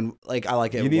 I need them in I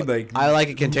like it. You need like I like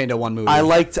it contained to one movie. I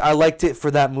liked it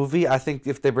for that movie. I think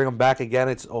if they bring him back again,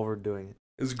 it's overdoing it.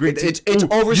 It's great. It's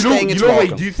overstaying its welcome.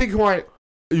 Wait, do you think you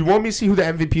want me to see who the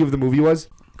MVP of the movie was?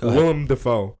 Willem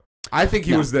Dafoe. I think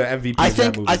he was the MVP of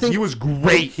that movie. I think he was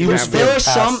great. There are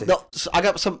some. I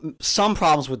got some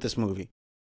problems with this movie.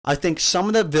 I think some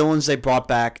of the villains they brought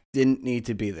back didn't need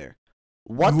to be there.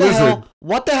 What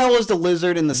the hell is the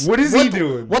lizard in the? What is he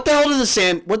doing? What the hell did the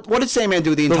sand? What did Sandman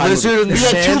do the entire lizard movie? in the He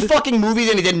had sand? 2 fucking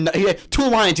movies and he had 2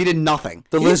 lines. He did nothing.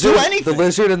 The he lizard, didn't do anything. The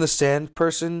lizard and the sand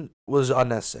person was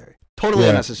unnecessary. Totally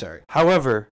unnecessary.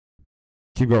 However,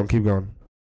 keep going.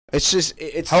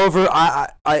 It's. However,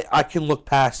 I can look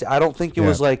past it. I don't think it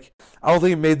was like. I don't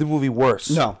think it made the movie worse.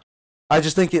 No. I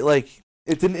just think it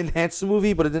didn't enhance the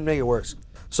movie, but it didn't make it worse.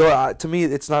 So to me,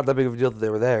 it's not that big of a deal that they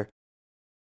were there.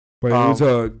 But it was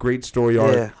a great story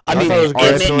arc. Yeah. I mean,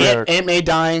 Aunt May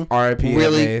dying. R.I.P.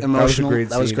 Really emotional.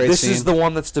 That was a great This is the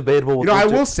one that's debatable. With I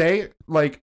will say,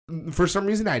 like, for some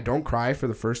reason, I don't cry for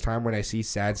the first time when I see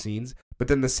sad scenes. But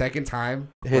then the second time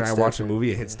when I watch a movie,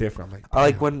 it hits different. I'm like, I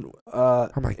like when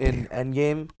in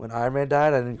Endgame when Iron Man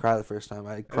died, I didn't cry the first time.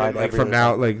 I cried like from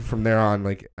now, time. Like from there on,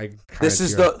 like I. This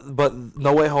is but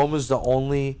No Way Home is the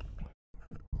only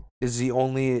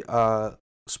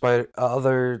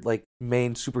other like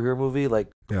main superhero movie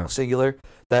singular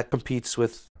that competes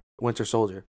with Winter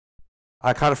Soldier.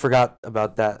 I kind of forgot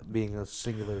about that being a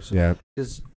singular. So,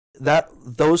 because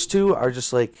those two are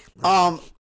just like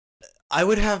I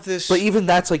would have this, but even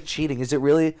that's like cheating. Is it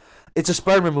really? It's a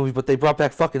Spider-Man movie, but they brought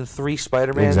back fucking 3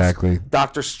 Spider-Mans. Exactly.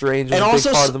 Doctor Strange was and a also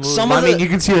big part of the movie. I mean, you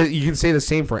can say the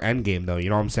same for Endgame though. You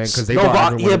know what I'm saying? Because they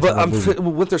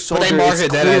Winter Soldier. But they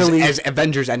marketed that as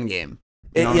Avengers Endgame.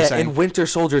 You know in Winter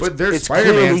Soldier, but there's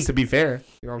Spider-Mans to be fair.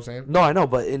 You know what I'm saying? No, I know,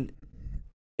 but in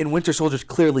Winter Soldier, it's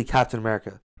clearly Captain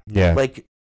America. Yeah. Like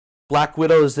Black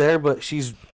Widow is there, but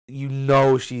she's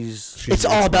it's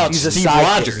all about Steve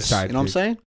Rogers. You know what I'm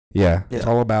saying? Yeah, it's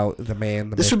all about the man.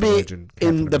 This would be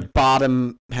in the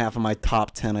bottom half of my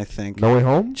top 10, I think. No Way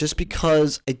Home? Just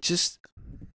because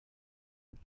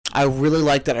I really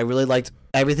liked it. I really liked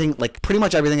everything, like pretty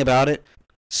much everything about it.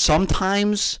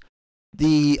 Sometimes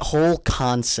the whole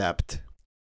concept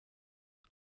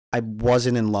I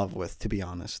wasn't in love with, to be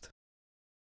honest.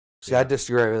 See, I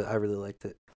disagree. I really liked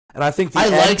it. And I think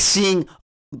like seeing...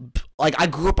 Like, I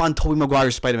grew up on Tobey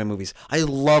Maguire's Spider-Man movies. I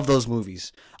love those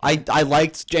movies. I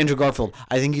liked Andrew Garfield.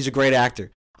 I think he's a great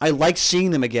actor. I liked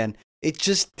seeing them again. It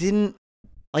just didn't,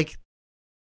 like,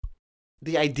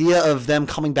 the idea of them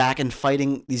coming back and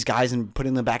fighting these guys and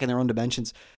putting them back in their own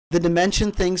dimensions. The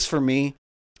dimension things, for me,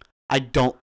 I'm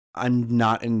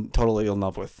not totally in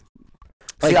love with.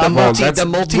 Like, the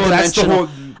multi-dimensional...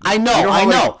 I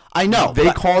know.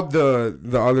 They called the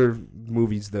other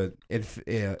movies the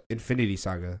Infinity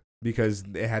Saga because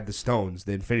it had the stones,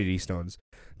 the Infinity Stones.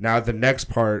 Now the next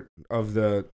part of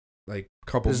the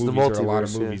couple movies or a lot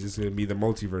of movies is going to be the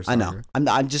multiverse. I know.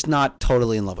 I'm just not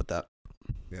totally in love with that.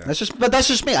 Yeah. That's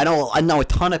just me. I know a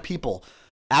ton of people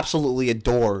absolutely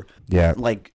adore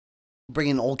like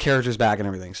bringing old characters back and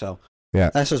everything. So yeah,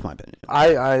 that's just my opinion.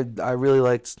 I really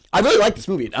liked this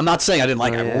movie. I'm not saying I didn't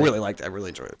like it. I really liked it. I really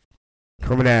enjoyed it.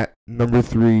 Coming at number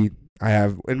 3, I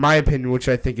have, in my opinion, which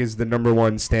I think is the number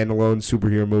 1 standalone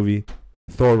superhero movie,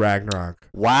 Thor Ragnarok.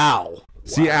 Wow.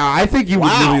 See, I think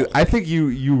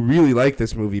you really like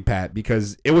this movie, Pat,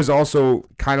 because it was also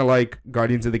kind of like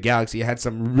Guardians of the Galaxy. It had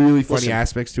some really funny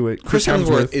aspents to it. Chris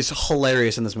Hemsworth is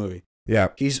hilarious in this movie. Yeah.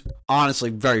 He's honestly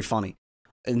very funny.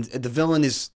 And the villain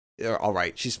is all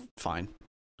right. She's fine.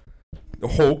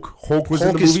 Hulk was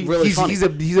in the movie. Really funny. He's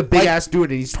a big ass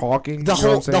dude and he's talking. The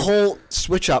whole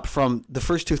switch up from the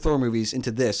first 2 Thor movies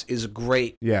into this is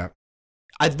great. Yeah.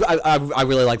 I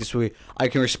really like this movie. I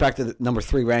can respect the number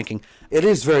 3 ranking. It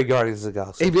is very Guardians of the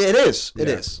Galaxy. It is.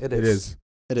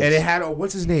 And it had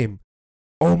what's his name?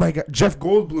 Oh my god, Jeff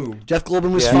Goldblum. Jeff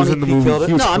Goldblum was funny. He was in the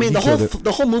movie. No, I mean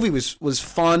the whole movie was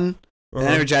fun and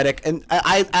energetic, and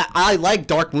I like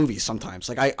dark movies sometimes.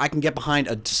 Like I can get behind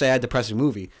a sad, depressing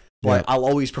movie. But I'll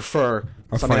always prefer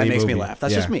something that makes me laugh.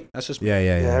 That's just me. Yeah.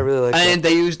 I really like that. And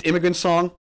they used Immigrant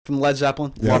Song from Led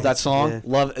Zeppelin. Yeah. Love that song. Yeah.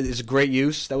 Love it's a great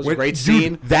use. That was a great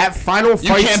scene. That final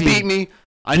fight You can't beat me.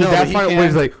 I know that fight where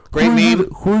he's like, great meme.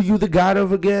 Who are you the god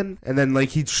of again? And then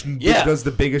he does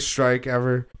the biggest strike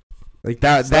ever. Like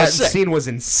that scene was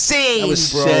insane. That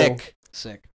was bro.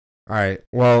 Sick. All right.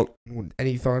 Well,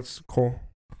 any thoughts, Cole?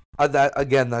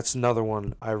 That's another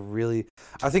one. I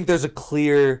think there's a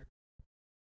clear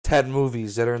 10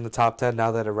 movies that are in the top 10 now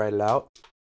that I write it out.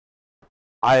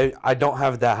 I don't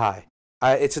have it that high.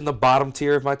 It's in the bottom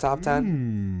tier of my top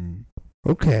 10.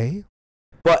 Okay.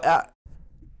 But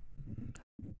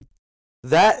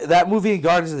that movie in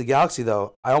Guardians of the Galaxy,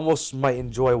 though, I almost might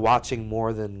enjoy watching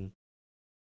more than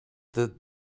the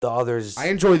others. I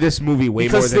enjoy this movie way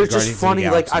more than Guardians of the Galaxy. Because they're just funny.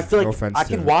 Like, I feel like I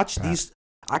can watch these.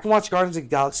 I can watch Guardians of the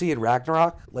Galaxy and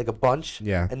Ragnarok like a bunch,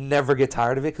 and never get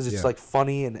tired of it because it's like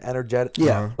funny and energetic.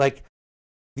 Yeah, like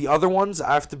the other ones,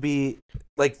 I have to be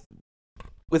like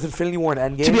with Infinity War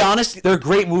and Endgame. To be honest, they're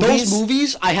great movies. Those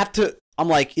movies, I have to. I'm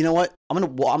like, you know what?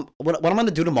 What I'm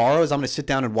gonna do tomorrow is I'm gonna sit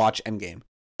down and watch Endgame.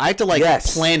 I have to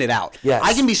plan it out. Yes.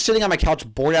 I can be sitting on my couch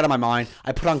bored out of my mind.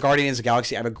 I put on Guardians of the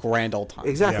Galaxy. I have a grand old time.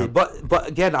 Exactly, but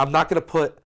again, I'm not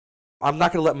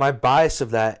gonna let my bias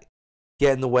of that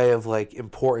get in the way of like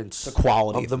importance, the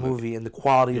quality of the movie and the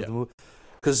quality of the movie,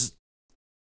 because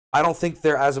I don't think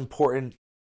they're as important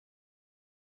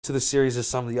to the series as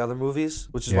some of the other movies,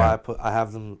 which is why I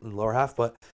have them in the lower half.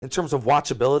 But in terms of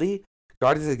watchability,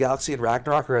 Guardians of the Galaxy and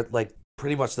Ragnarok are at like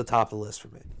pretty much the top of the list for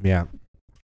me. Yeah.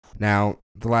 Now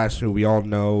the last two we all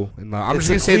know, and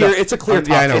it's a clear top.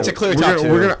 Yeah, I know. It's a clear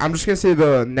top. I'm just gonna say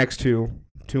the next two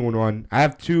and one. I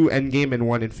have 2 Endgame and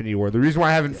 1 Infinity War. The reason why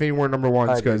I have Infinity War number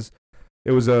 1 is because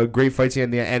it was a great fight scene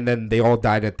at the end, and then they all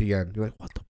died at the end. You're like,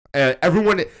 what the?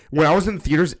 Everyone, when I was in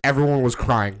theaters, everyone was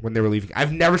crying when they were leaving.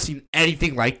 I've never seen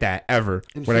anything like that ever.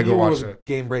 When I go watch it,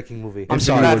 game-breaking movie. I'm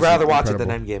sorry, I'd rather watch it than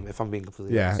Endgame if I'm being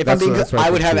completely honest. If I'm being, I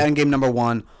would have Endgame number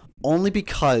 1 only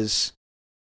because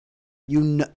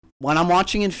when I'm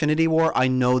watching Infinity War, I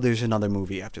know there's another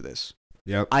movie after this.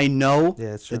 Yep. I know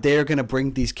that they are going to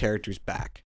bring these characters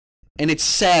back, and it's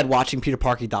sad watching Peter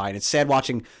Parker die, and it's sad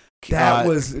watching Black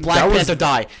Panther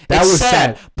die. That was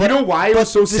sad. But you know why it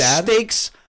was so sad?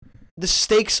 The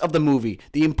stakes of the movie,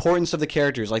 the importance of the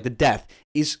characters, like the death,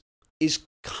 is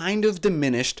kind of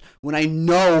diminished when I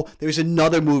know there's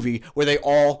another movie where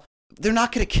they're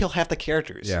not going to kill half the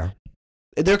characters. Yeah.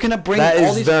 They're going to bring that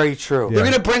all is these, very true. They're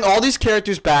going to bring all these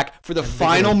characters back for the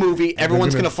final movie.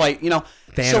 Everyone's going to fight, Thanos.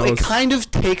 So it kind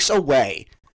of takes away.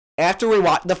 After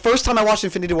the first time I watched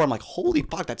Infinity War, I'm like, holy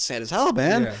fuck, that's sad as hell,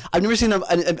 man. Yeah. I've never seen a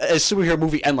superhero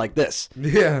movie end like this.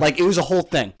 Yeah. Like, it was a whole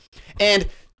thing.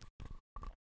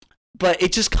 But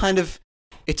it just kind of,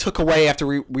 it took away after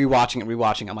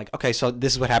rewatching. I'm like, okay, so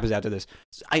this is what happens after this.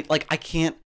 I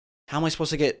can't, how am I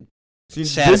supposed to get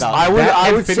sad about it?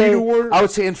 I would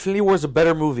say Infinity War is a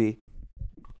better movie.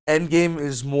 Endgame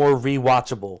is more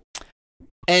rewatchable.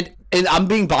 And I'm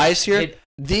being biased here.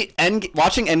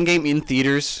 Watching Endgame in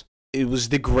theaters, it was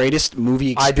the greatest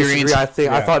movie experience. I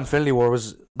disagree. I thought Infinity War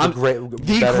was the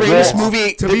greatest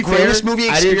movie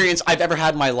experience I've ever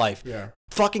had in my life. Yeah.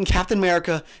 Fucking Captain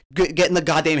America getting the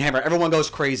goddamn hammer. Everyone goes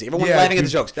crazy. Everyone laughing at the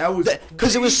jokes. That was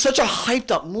because it was such a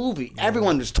hyped up movie. Yeah.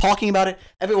 Everyone was talking about it.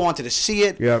 Everyone wanted to see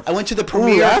it. Yeah. I went to the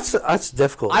premiere. That's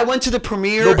difficult. I went to the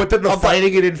premiere. No, but then the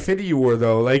fighting in Infinity War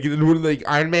though, like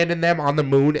Iron Man and them on the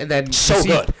moon, and then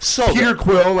Peter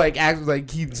Quill acts like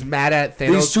he's mad at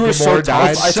Thanos. These two are so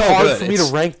died. It's hard for me to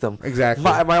rank them. Exactly.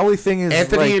 My only thing is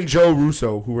Anthony and Joe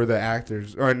Russo, who were the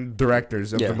actors or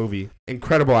directors of the movie.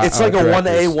 Incredible. It's like a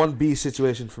 1A, 1B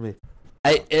situation for me.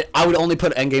 I would only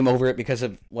put Endgame over it because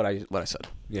of what I said.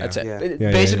 Yeah. That's it.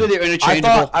 Yeah. Basically, they're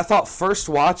interchangeable. I thought first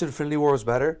watch Infinity War was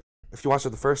better if you watched it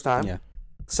the first time. Yeah.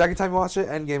 Second time you watch it,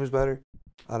 Endgame is better.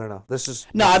 I don't know. This is to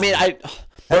me,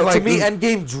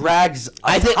 Endgame drags.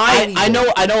 I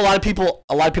know a lot of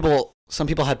people. Some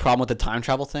people had problem with the time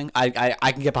travel thing.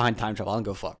 I can get behind time travel. I don't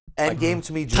go fuck. Endgame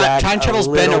to me drags. Time travel's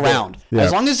been around. Yeah.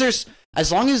 As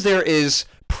long as there is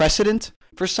precedent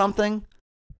for something,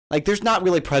 like there's not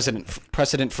really precedent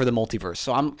for the multiverse.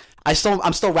 So I'm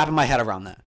still wrapping my head around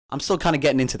that. I'm still kind of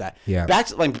getting into that. Yeah. Back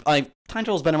to, like time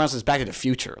travel's been around since Back to the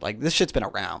Future. Like this shit's been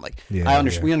around. Like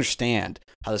we understand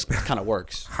how this kind of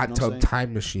works. Hot Tub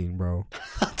Time Machine, bro.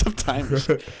 Hot Tub Time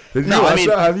Machine.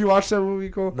 Have you watched that movie,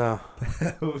 Cole? No.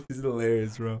 That movie's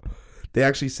hilarious, bro. They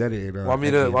actually said it. Want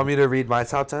me to read my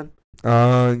top 10?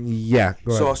 Yeah.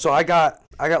 Go ahead. So I got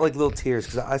like little tiers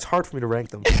because it's hard for me to rank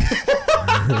them.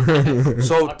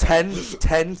 So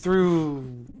 10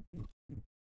 through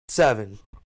 7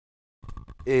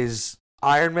 is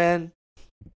Iron Man,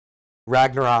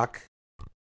 Ragnarok,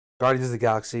 Guardians of the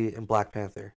Galaxy, and Black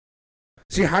Panther.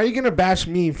 See, how are you gonna bash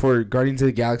me for Guardians of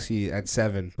the Galaxy at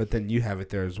 7, but then you have it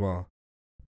there as well?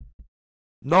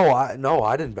 No,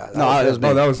 I didn't bet. That was me.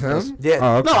 Oh, that was him. Yeah.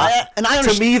 Oh, okay. No, I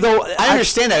understand. To me though, I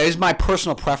understand that. It is my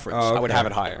personal preference. Oh, okay. I would have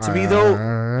it higher. To me though,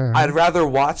 I'd rather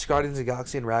watch Guardians of the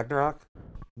Galaxy and Ragnarok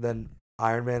than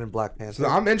Iron Man and Black Panther. So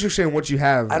I'm interested in what you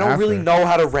have. I don't really know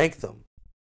how to rank them.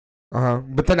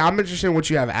 But then I'm interested in what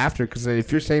you have after, because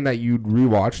if you're saying that you'd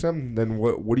rewatch them, then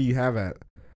what do you have at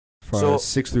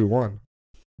 6 through 1?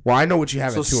 Well, I know what you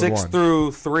have at 2 and 1. 6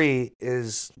 through 3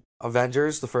 is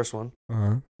Avengers, the first one.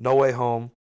 No Way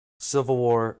Home, Civil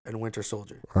War, and Winter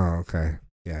Soldier. Oh, okay.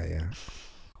 Yeah.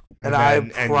 And I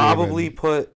probably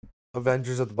put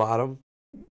Avengers at the bottom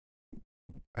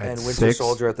and Winter 6?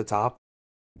 Soldier at the top.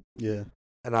 Yeah.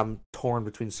 And I'm torn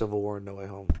between Civil War and No Way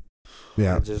Home.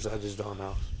 Yeah. I just don't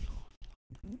know.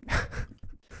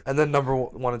 And then number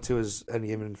 1 and 2 is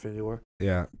Endgame and Infinity War.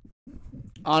 Yeah.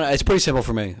 It's pretty simple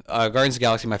for me. Guardians of the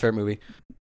Galaxy, my favorite movie.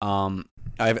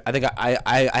 I think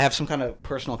I have some kind of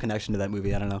personal connection to that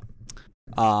movie. I don't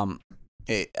know.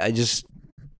 I just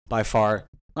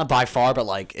not by far, but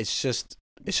like it's just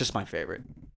my favorite.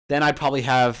 Then I'd probably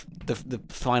have the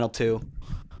final 2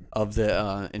 of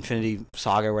the Infinity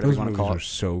Saga, or whatever you want to call it.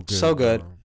 So good. So good.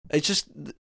 It's just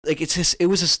like the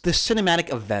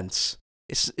cinematic events.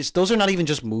 It's those are not even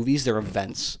just movies; they're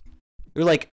events. They're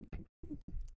like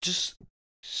just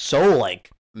so like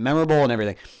memorable and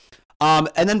everything. And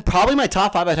then probably my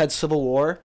top 5, I'd had Civil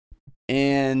War,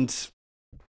 and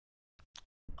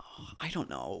I don't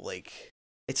know, like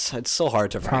it's so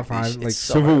hard to rank top 5, these. like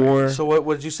so Civil hard. War. So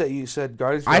what did you say? You said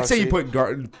Guardians of the I'd Galaxy. say you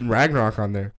put Ragnarok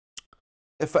on there.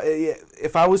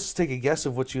 If I was to take a guess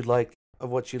of what you'd like,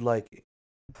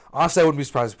 honestly, I wouldn't be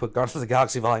surprised to put Guardians of the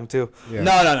Galaxy Volume 2. Yeah.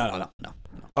 No.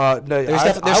 No, There's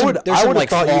some like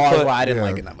flaws where I didn't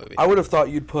like in that movie. I would have thought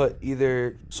you'd put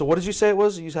either. So what did you say it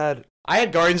was? You had. I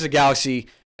had Guardians of the Galaxy,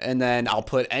 and then I'll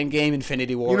put Endgame,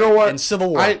 Infinity War, You know what? and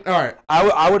Civil War. All right.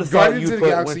 I would have thought Guardians you'd of the put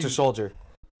Galaxy- Winter Soldier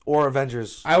or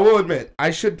Avengers. I will admit, I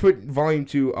should put Volume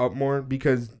 2 up more,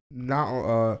 because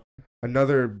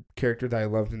another character that I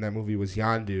loved in that movie was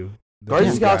Yandu.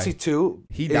 Guardians of the Galaxy 2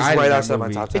 He is died right in that outside my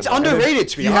movie. top 10. It's underrated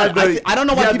to me. He had I don't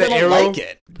know why people don't like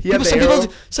it.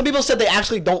 Some people said they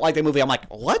actually don't like the movie. I'm like,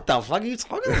 what the fuck are you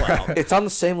talking about? It's on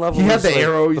the same level He had as the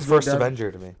arrow, the he's first down.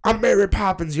 Avenger to me. I'm Mary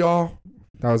Poppins, y'all.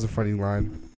 That was a funny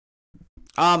line.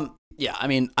 Yeah, I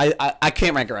mean, I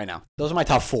can't rank it right now. Those are my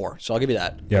top 4, so I'll give you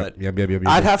that. Yep.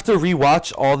 I'd have to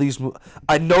rewatch all these.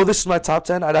 I know this is my top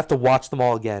 10. I'd have to watch them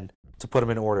all again to put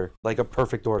them in order, like a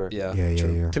perfect order. Yeah.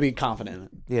 Yeah. To be confident in it.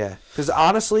 Yeah, because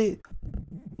honestly,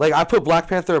 like I put Black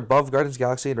Panther above Guardians of the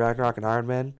Galaxy and Ragnarok and Iron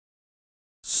Man,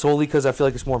 solely because I feel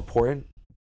like it's more important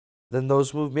than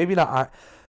those movies. Maybe not.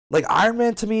 Like Iron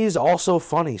Man to me is also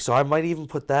funny, so I might even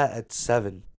put that at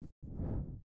 7.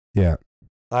 Yeah.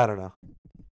 I don't know.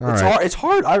 Hard. It's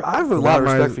hard. I have a lot of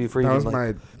respect for you for even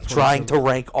like trying to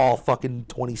rank all fucking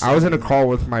 27. I was in a call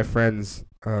with my friends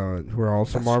who are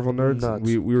also That's Marvel nerds. nuts.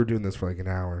 We were doing this for like an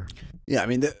hour. Yeah, I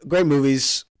mean, great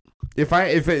movies. Like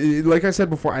I said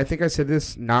before, I think I said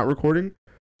this not recording.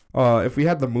 If we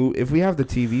have the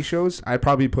TV shows, I'd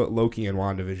probably put Loki and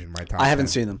WandaVision in my top. I haven't 10.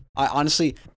 seen them. I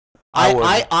honestly,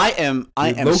 I am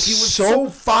Loki was so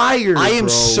fire. I am bro.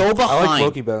 so behind. I like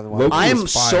Loki better than Loki WandaVision. I am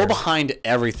was fire. so behind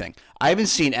everything. I haven't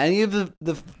seen any of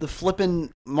the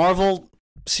flippin' Marvel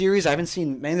series. I haven't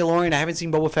seen Mandalorian. I haven't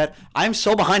seen Boba Fett. I'm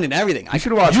so behind in everything. You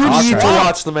should watch. You need to Hawkeye.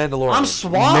 watch The Mandalorian. I'm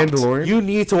swamped. Mandalorian. You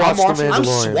need to watch The watching- Mandalorian. I'm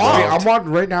bro. swamped.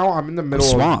 Wait, right now. I'm in the middle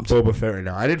of swamped. Boba Fett right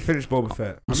now. I didn't finish Boba Fett.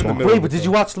 I'm in the swamped. middle. Wait, of but it, did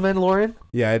you though. watch The Mandalorian?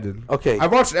 Yeah, I did. Okay.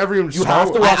 I've watched every. You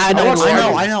have to watch. I know,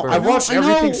 I've watched I know.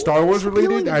 everything Star Wars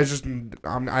related.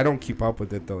 Feeling- I don't keep up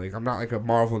with it though. Like I'm not like a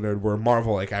Marvel nerd. Where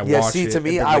Marvel, like I Yeah, watch. see, it, to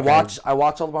me, and then, I like, watch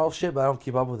all the Marvel shit, but I don't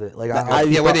keep up with it. Like I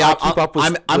keep up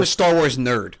with. I'm a Star Wars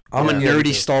nerd. I'm a Yeah.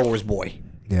 nerdy Star Wars boy.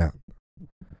 Yeah.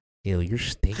 Ew, you're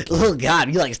stinky. Oh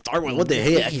God, you like Star Wars? What the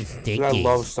heck? You stinky. I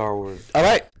love Star Wars. All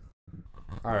right.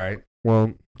 All right.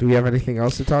 Well, do we have anything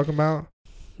else to talk about?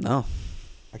 No,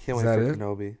 I can't Is wait that for it?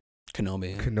 Kenobi.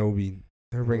 Kenobi. Kenobi.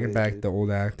 They're bringing Yeah, back dude. the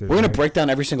old actors. We're gonna right? break down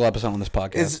every single episode on this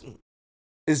podcast.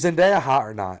 Is Zendaya hot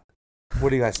or not? What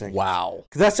do you guys think? Wow.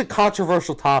 'Cause that's a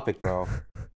controversial topic, bro.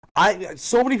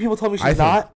 So many people tell me she's I think-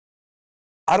 not.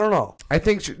 I don't know. I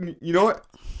think you know what?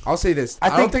 I'll say this. I I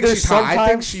don't think think there's she's hot.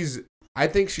 sometimes- I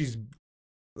think she's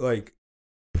like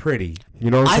pretty.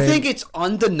 You know what I'm I saying? think it's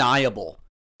undeniable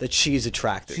that she's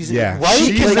attractive. She's Yeah. right.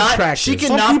 She She's cannot. attractive. She Some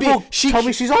Some cannot people be. She tell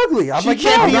me she's ugly. I'm she like,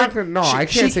 can't no. be your- I'm not gonna- no, I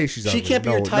can't say she's She ugly. can't be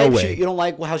your No, type. no way. You don't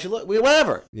like how she looks.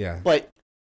 Whatever. Yeah. But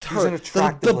She's an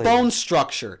attractive the lady. bone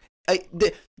structure.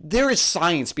 There is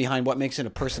science behind what makes a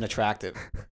person attractive,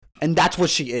 and that's what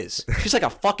she is. She's like a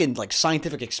fucking like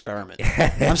scientific experiment.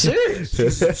 I'm serious.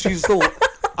 She's the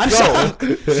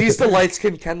She's the light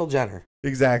skinned Kendall Jenner.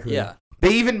 Exactly. Yeah.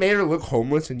 They even made her look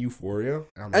homeless in Euphoria.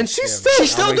 And she's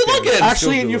still good looking.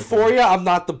 Actually, in Euphoria, I'm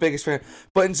not the biggest fan.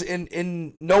 But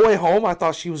in No Way Home, I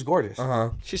thought she was gorgeous.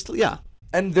 She's still, yeah.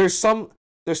 And there's some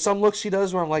looks she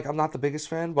does where I'm like, I'm not the biggest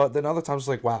fan, but then other times it's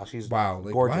like, wow, she's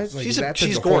gorgeous. Like,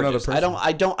 she's gorgeous.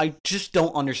 I just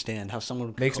don't understand how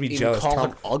someone makes me jealous.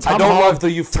 I don't love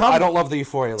the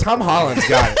Euphoria. Tom Holland's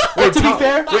got it. Wait, to be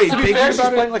fair, she's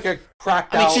playing like a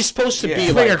cracked out. I mean, she's supposed to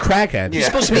be like a crackhead. She's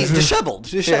supposed to be disheveled.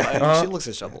 She looks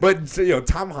disheveled. But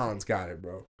Tom Holland's got it,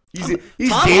 bro. He's dating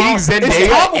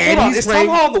Zendaya, and he's Tom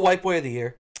Holland the white boy of the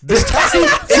year? This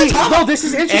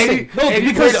is interesting.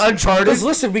 Because Uncharted. Because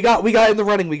listen, we got in the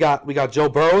running. We got Joe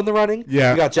Burrow in the running.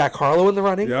 Yeah. We got Jack Harlow in the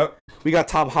running. Yep. We got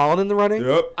Tom Holland in the running.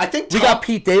 Yep. I think we got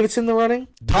Pete Davidson in the running.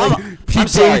 Pete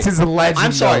Davidson's a legend.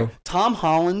 I'm sorry. Tom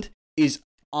Holland is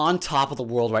on top of the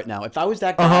world right now. If I was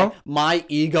that guy, my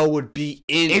ego would be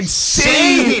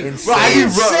insane.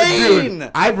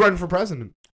 Dude, I'd run for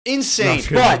president. Insane.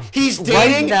 But he's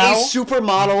dating a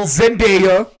supermodel.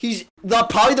 Zendaya. He's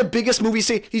probably the biggest movie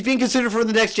star. He's being considered for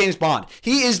the next James Bond.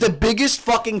 He is the biggest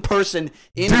fucking person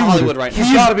in Hollywood right now.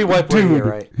 He's got to be white boy of the year,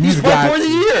 right? He's white boy of the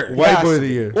year. White boy of the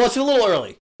year. Well, it's a little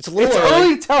early. It's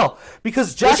early to tell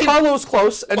because Jack Harlow is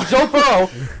close and Joe Burrow.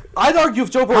 I'd argue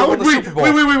if Joe Burrow won the Super Bowl.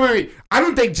 Wait. I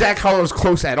don't think Jack Harlow's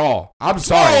close at all. I'm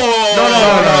sorry. No.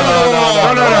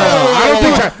 I don't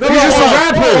think he's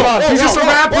just a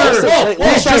rapper.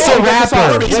 He's just a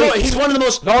rapper. He's one of the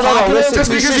most popular. Just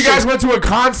because you guys went to a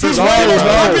concert.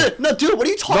 No, dude, what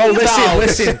are you talking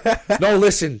about?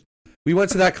 Listen. We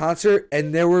went to that concert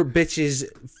and there were bitches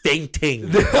fainting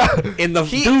in the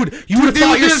dude. You would have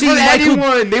thought you're seeing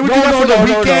anyone. They would do that for the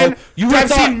weekend. You would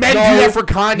have seen men do that for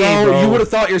Kanye. Bro. You would have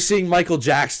thought you're seeing Michael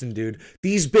Jackson, dude.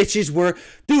 These bitches were,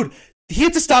 dude. He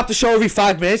had to stop the show every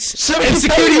 5 minutes. And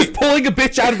security was pulling a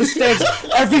bitch out of the stands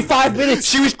every 5 minutes.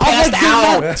 She was passed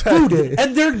out, dude.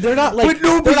 And they're not like. But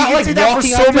no, but you can say that for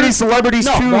so many celebrities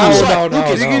too. No.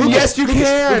 Yes, you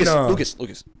can.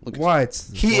 Lucas. What?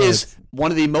 He is one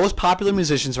of the most popular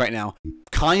musicians right now.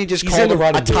 Kanye just called him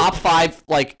a top five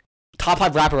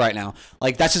rapper right now.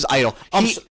 Like that's his idol.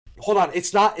 Hold on,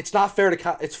 it's not fair to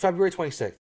count. It's February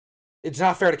 26th. It's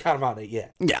not fair to count him out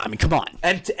yet. Yeah, I mean, come on.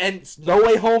 And No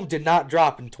Way Home did not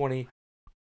drop in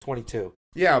 2022.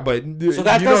 Yeah, but so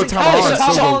that doesn't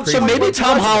count. So maybe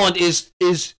Tom Holland is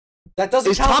that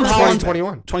doesn't count. Tom Holland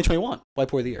 2021 White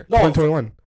Boy of the Year. No,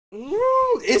 2021.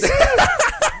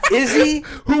 Is he?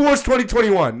 Who was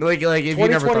 2021? Like if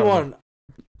 2021.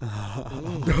 You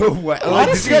never thought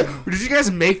did you guys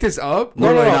make this up?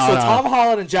 No. So Tom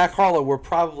Holland and Jack Harlow were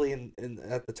probably in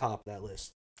at the top of that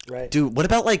list, right? Dude, what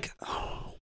about like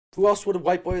who else would a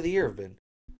White Boy of the Year have been?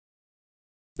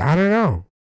 I don't know.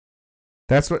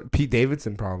 That's what Pete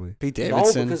Davidson probably. Pete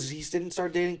Davidson. No, because he didn't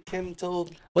start dating Kim till.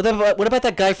 What about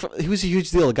that guy from? He was a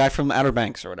huge deal. The guy from Outer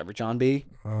Banks or whatever, John B.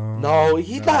 No,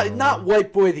 he's not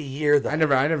White Boy of the Year though. I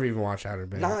never even watched Outer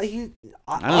Banks.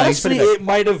 Honestly, it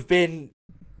might have been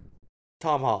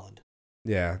Tom Holland.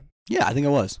 Yeah. Yeah, I think it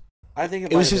was. I think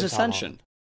it was his ascension,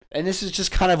 and this is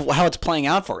just kind of how it's playing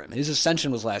out for him. His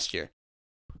ascension was last year.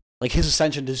 Like his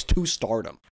ascension is to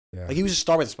stardom. Yeah. Like he was a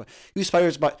star with He was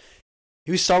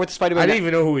star with the Spider-Man. I didn't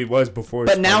even know who he was before.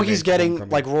 But now he's getting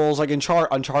like roles like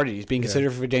Uncharted. He's being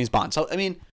considered for James Bond. So I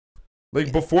mean,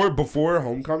 like before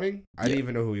Homecoming, I didn't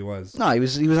even know who he was. No, he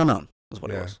was unknown. That's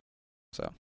what it was.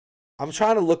 So I'm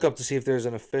trying to look up to see if there's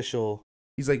an official.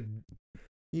 He's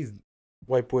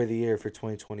White Boy of the Year for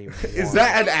 2021. Is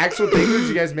that an actual thing? Or did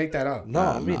you guys make that up? No,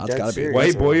 I mean that's gotta serious. be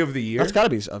White Boy of the Year. That's got to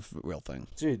be a real thing,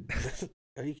 dude.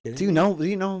 Are you kidding? Do you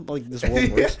know like this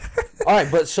world works? All right,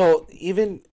 but so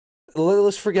even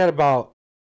let's forget about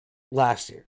last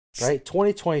year, right?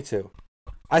 2022.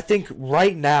 I think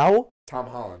right now, Tom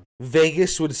Holland.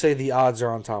 Vegas would say the odds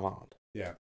are on Tom Holland.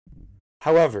 Yeah.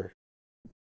 However,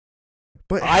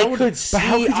 but I could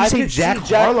see Jack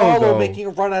Harlow making a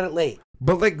run at it late.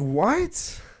 But like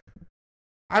what?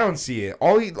 I don't see it.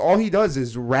 All he does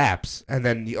is raps, and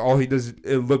then all he does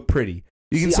is look pretty.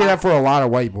 You can say that for a lot of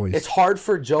white boys. It's hard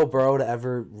for Joe Burrow to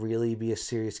ever really be a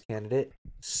serious candidate,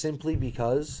 simply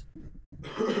because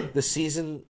the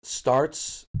season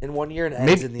starts in one year and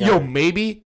ends in the other.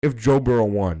 Maybe if Joe Burrow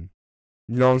won.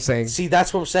 You know what I'm saying? See,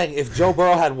 that's what I'm saying. If Joe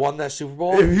Burrow had won that Super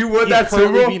Bowl, if he won that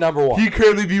Super Bowl, he'd be number one. He'd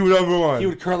currently be number one. He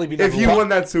would currently be number one. If he won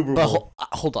that Super Bowl. But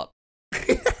hold up.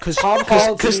 Because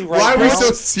why are we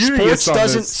so serious on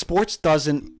this? Sports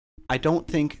doesn't. I don't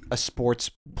think a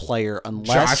sports player,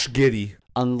 Josh Giddey,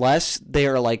 unless they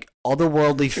are like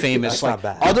otherworldly famous, like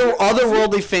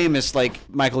otherworldly famous, like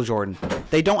Michael Jordan,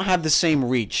 they don't have the same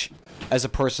reach as a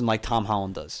person like Tom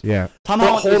Holland does. Yeah. Tom But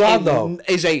Holland hold on, though.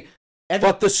 is a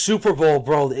But the Super Bowl,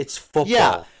 bro, it's football.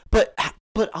 yeah.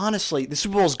 But honestly, the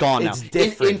Super Bowl's gone It's now.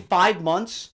 different. In 5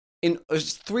 months, in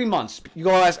 3 months, you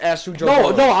go ask who Joe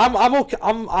No, Burrow. no, I'm okay.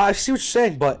 I see what you're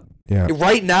saying, but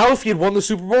right now, if he had won the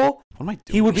Super Bowl, What am I doing?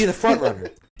 he would be the front runner.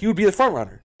 He would be the front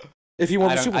runner if he won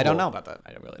the Super Bowl. I don't know about that.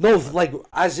 I don't really. No, like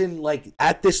as in like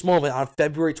at this moment on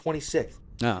February 26th.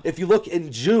 No. If you look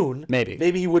in June, Maybe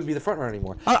he wouldn't be the front runner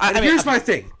anymore. I mean, here's my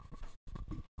thing.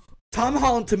 Tom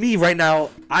Holland, to me, right now,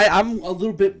 I'm a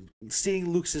little bit seeing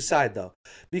Luke's side though,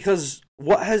 because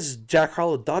what has Jack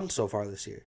Harlow done so far this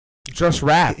year? Just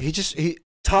rap.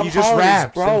 Tom He just Holland,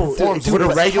 raps, bro. and performs. Dude, What a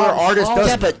but regular Tom artist Holland- does.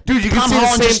 Yeah, but Dude, you can Tom say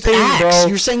Holland the just same thing, acts. bro.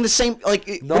 You're saying the same. Like,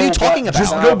 No, what are you talking but- about?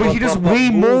 Just no, but he does but way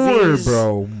more, movies-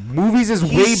 bro. Movies is way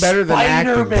He's better than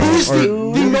acting. Spider-Man, bro. Who's Or the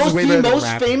movies is way better than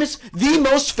rapping. the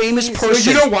most famous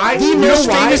person? You know why? The You most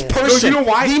know why? famous person. No, you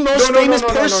know why? The most famous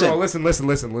person. No,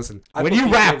 listen. I When put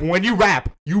you rap,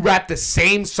 you rap the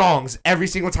same songs every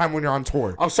single time when you're on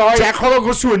tour. I'm sorry. Jack Harlow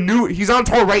goes to he's on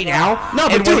tour right now. No,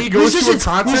 but and dude, when he goes to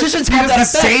a musicians concert, he have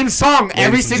does that the effect. same song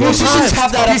every single time. Musicians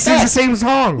have that He sings the effect. same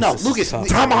songs. No, Lucas.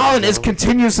 Tom Holland is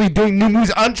continuously doing new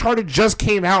movies. Uncharted just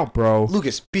came out, bro.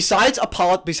 Lucas, besides a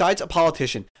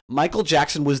politician, Michael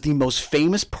Jackson was the most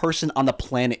famous person on the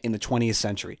planet in the 20th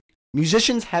century.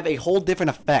 Musicians have a whole different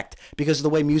effect because of the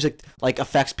way music like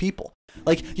affects people.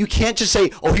 Like you can't just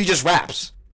say, "Oh, he just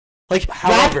raps." Like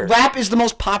However- rap is the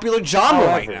most popular genre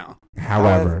right However- now.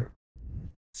 However,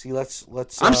 See, let's.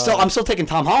 I'm still taking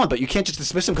Tom Holland, but you can't just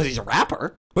dismiss him because he's a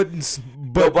rapper. But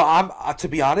I'm to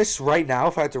be honest, right now,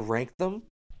 if I had to rank them,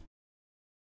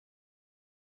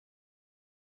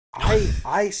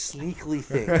 I sneakily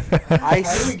think How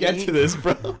do we get to this,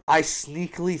 bro? I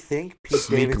sneakily think Pete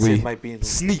Davidson might be in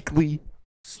sneakily.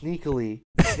 Sneakily.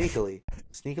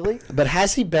 But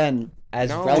has he been as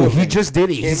No, relevant? he just did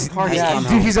it. Kim He's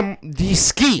Kardashian. dude. He's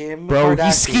skeet, Kim bro. He's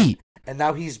Kardashian. skeet. And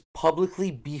now he's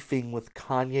publicly beefing with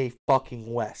Kanye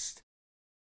fucking West.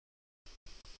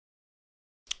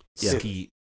 Yeah. Skeet.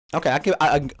 Okay,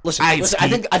 listen. I'd listen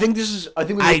skeet. I think this is.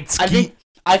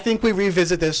 I think we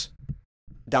revisit this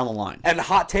down the line. And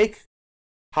hot take.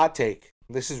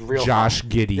 This is real. Josh hot.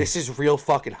 Giddey. This is real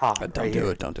fucking hot. Don't right do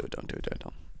here. it. Don't do it.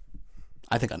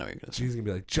 I think I know what you're gonna say. He's gonna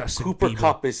be like Justin Cooper Bieber.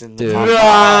 Cup is in the Dude. top No,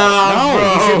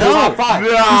 five. He's in the no, top five. no,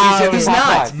 He's in the he's top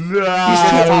not. five. No, He's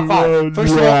in the top five.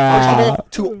 First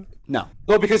of all, no.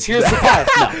 No, because here's the five.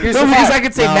 Here's No, the because five. I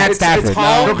could say No, Matt it's Stafford.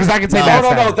 Tom- No, because I could say No, Matt No,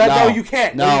 Stafford. no, No. you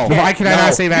can't. No. you can't. Why can I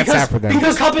not say Matt Stafford then?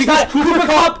 Because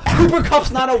Cooper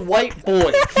Cup's not a white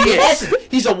boy.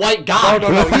 He's a white guy. No.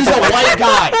 He's a white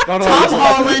guy. No, Tom he's a-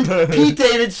 Holland, Pete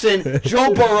Davidson,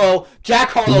 Joe Burrow,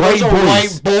 Jack Harlow. Those are White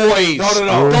white boys.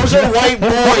 No. Those are white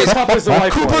boys. Cup is a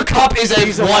white boy. Cooper Cup is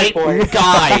He's a white boy.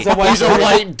 guy. He's a white He's a boy.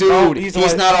 white dude. No,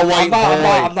 He's not a white boy.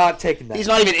 I'm not taking that. He's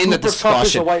not even in the Cooper Cup is a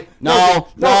discussion. white- No.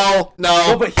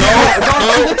 No, but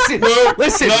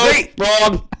listen, wait.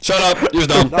 Wrong. Shut up. You're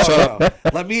dumb. No, Shut up. no.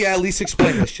 Let me at least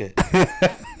explain this shit.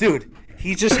 Dude,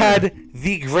 he just had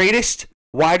the greatest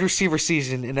wide receiver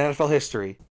season in NFL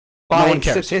history. By one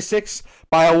cares. statistics,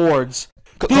 by awards.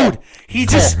 Cole, Dude, he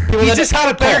just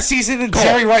had a better season than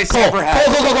Jerry Rice ever had.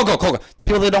 Cole.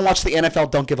 People that don't watch the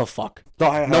NFL don't give a fuck. No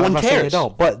one I'm not saying cares. they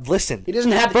don't, but listen. He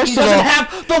doesn't have. First He of doesn't all,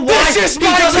 have the wide. This is he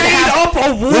my doesn't have. made-up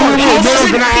award. He no,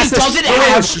 doesn't, no, he doesn't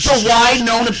have the wide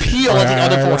known appeal that the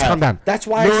other four Let's calm have. down. That's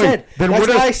why I said. Then That's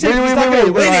what why I if- said wait, he's not wait, going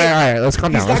to wait, win it. all right, let's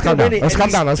calm down. He's Let's not calm gonna down. win it, Let's and calm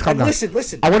he's- down. Let's calm and down.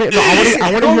 Listen. I want to hear.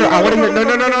 No.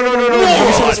 Let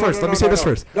me say this first. Let me say this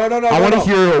first. No. I want to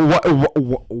hear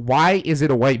why is it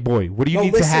a white boy? What do you No,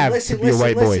 need to listen, have listen, to be a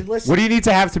white boy? listen. What do you need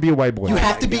to have to be a white boy? You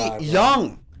have to my be God, bro.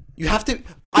 young. You have to.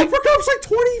 Cooper Cup's like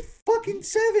 20 fucking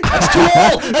 7. That's too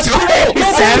old. That's too old.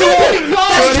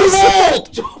 That's too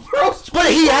old. Joe Burrow's but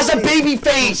he has a baby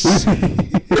face.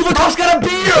 Cooper Cup's got a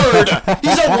beard.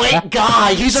 He's a white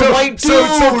guy. He's a white dude.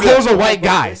 So Cole's a white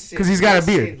guy because he's got a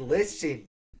beard. Listen.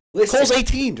 Cole's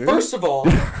 18, dude. First of all,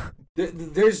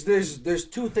 there's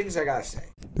two things I gotta say.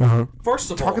 First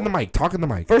of all, Talk in the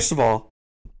mic. First of all,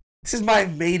 this is my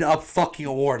made-up fucking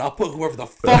award. I'll put whoever the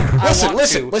fuck I want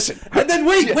to. Listen. And then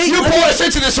wait. You brought us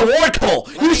into this award, Cole.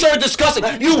 You started discussing.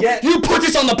 You put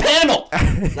this on the panel.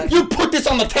 You put this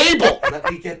on the table.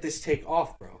 Let me get this take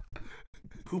off, bro.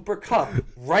 Cooper Cup,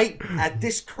 right at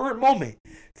this current moment,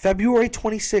 February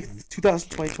 26th,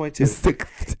 2022,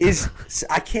 is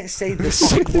I can't say this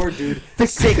fucking word, dude.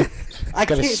 Sick. I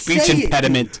Got a can't speech say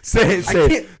impediment. Say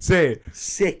it. it.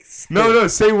 Sixth. No.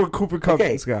 Say what Cooper Cup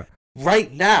Okay. has got.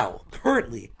 Right now,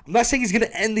 currently, I'm not saying he's going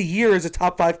to end the year as a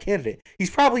top 5 candidate. He's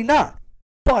probably not.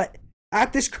 But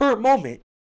at this current moment,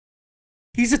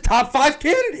 he's a top 5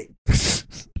 candidate.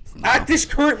 At this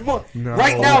current moment,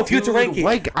 right now, if you had to rank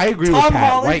it, I agree Tom with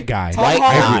Pat. Holland, White guy. Tom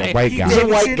Holland, White Pete guy. He's a Davidson,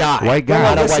 white guy. White guy.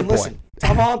 Not a listen, white boy. listen.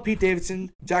 Tom Holland, Pete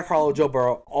Davidson, Jack Harlow, Joe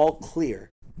Burrow, all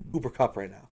clear Cooper Kupp right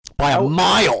now. By a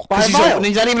mile. By a mile.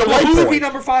 He's not even a white Who boy. would be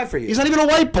number 5 for you? He's not even a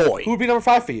white boy. Who would be number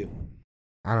 5 for you?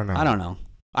 I don't know. I don't know.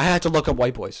 I had to look up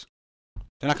white boys.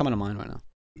 They're not coming to mind right now.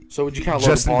 So would you count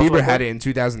Justin Logan Paul? Bieber had it in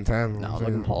 2010. No,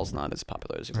 Logan Paul's not as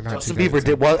popular as he was. Justin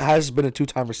Bieber has been a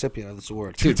 2-time recipient of this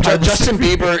award. Dude, Justin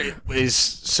Bieber is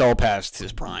so past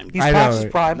his prime. He's past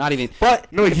his prime. Not even.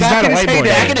 But no, he's not a white boy.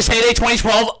 Back in his heyday,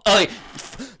 2012,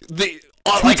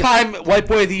 two-time white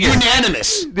boy of the year.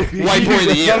 Unanimous white boy of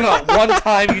the year. No,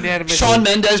 one-time unanimous. Shawn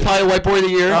Mendes, probably white boy of the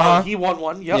year. He won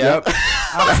one. Yep.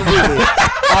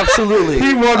 Absolutely.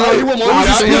 He won one. He won one.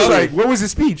 What was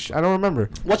his speech? I don't remember.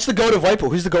 What's the goat of white boy?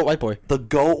 Who's the goat white boy? The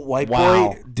GOAT white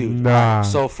boy? Dude. Nah.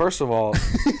 So, first of all...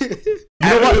 You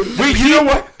know what? Wait, you know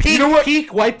what?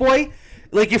 Peak white boy?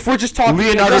 Like, if we're just talking...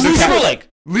 Leonardo Timberlake.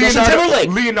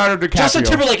 Leonardo DiCaprio. Justin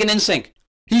Timberlake in NSYNC.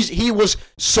 He was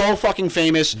so fucking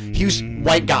famous. He was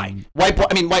white guy. White boy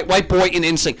in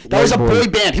NSYNC. That was a boy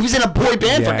band. He was in a boy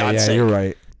band, for God's sake. Yeah, you're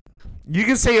right. You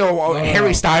can say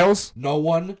Harry Styles. No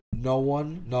one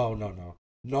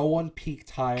peaked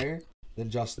higher than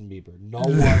Justin Bieber. No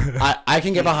one. I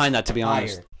can get behind that, to be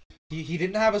honest. He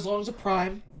didn't have as long as a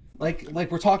prime. Like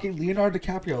we're talking Leonardo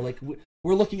DiCaprio. Like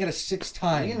we're looking at a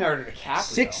 6-time. Leonardo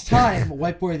DiCaprio. 6-time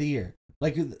white boy of the year.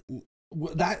 Like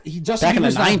that. Justin Back in the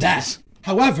Bieber's not 90s. that.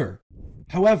 However,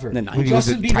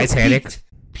 Justin Bieber Titanic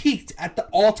peaked at the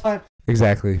all-time.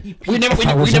 Exactly. We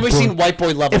never seen white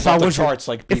boy levels on the charts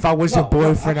like Bieber. If I was your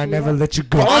boyfriend, I'd never let you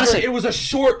go. But honestly, it was a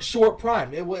short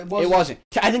prime. It wasn't.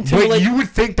 I think But Timberlake. you would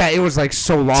think that it was like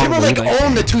so long. Timberlake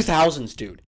owned the 2000s,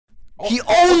 dude. He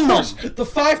owned them. The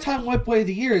 5-time white boy of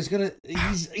the year is gonna.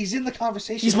 He's in the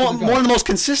conversation. He's one of the most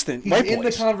consistent. He's white in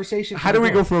boys. the conversation. How do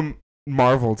we go from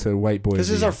Marvel to white boys?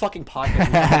 This is our fucking podcast. We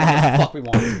can do what the fuck we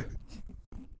want.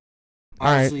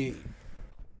 Honestly,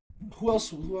 who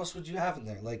else would you have in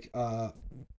there? Like, well,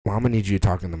 I'm gonna need you to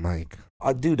talk in the mic.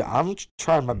 Dude, I'm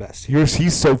trying my best.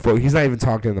 He's so focused. He's not even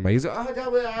talking in the mic. He's like,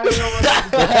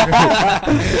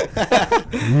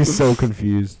 he's so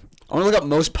confused. I want to look up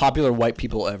most popular white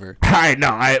people ever. I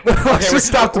know. Let's just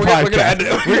stop the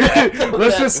podcast.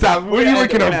 Let's just stop. What are you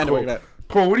looking up, Cole?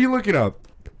 Cole, what are you looking up?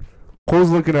 Cole's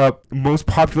looking up most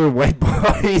popular white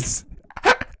boys.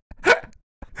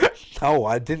 No,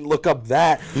 I didn't look up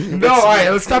that. No, all right,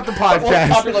 let's stop the podcast.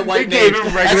 Popular white They gave name.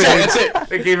 him regular names. That's it.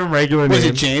 They gave him regular names.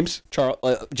 Was it James? James?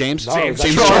 No, James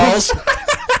Charles. Charles?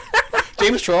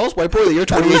 James Charles? White Boy of the Year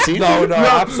 2018? No,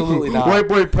 absolutely not. White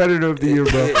boy predator of the year,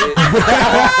 bro.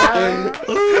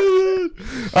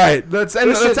 All right, let's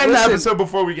end the episode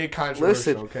before we get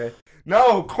controversial, okay?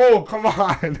 No, Cole, come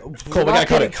on. Cole, we gotta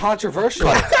cut it.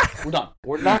 Controversial. We're done.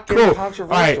 We're not getting Cool.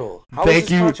 controversial. All right. How Thank is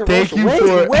this you. controversial? Thank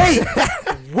you for.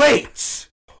 Wait.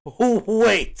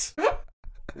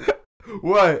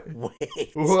 What?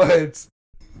 What?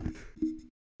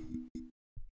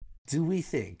 Do we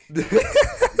think?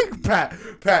 Pat.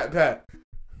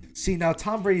 See, now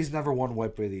Tom Brady's never won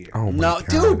White Boy of the Year. Oh my No, God.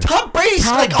 dude, Tom Brady's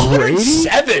Tom like Brady?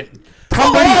 107.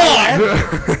 Tom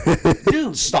Brady.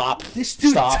 Dude, Stop. this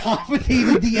dude Stop.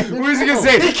 dominated the NFL. What is he gonna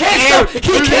say? He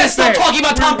can't stop talking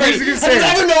about Tom Brady. What is he Have gonna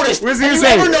you say? ever noticed? What is he Have you gonna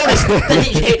say? ever noticed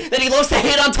that he loves to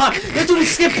hate on Tom?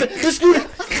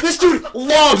 This dude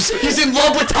loves. He's in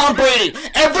love with Tom Brady.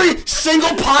 Every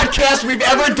single podcast we've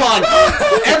ever done,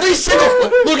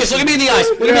 Lucas, look at me in the eyes.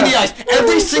 Look at me in the eyes.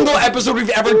 Every single episode we've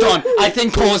ever done, I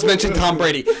think Cole has mentioned Tom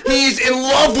Brady. He's in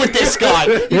love with this guy.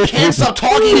 He can't stop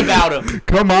talking about him.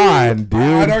 Come on, dude.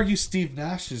 I'd argue Steve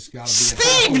Nash has got to be.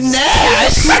 Steve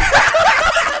Nash.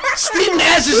 Steve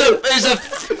Nash is a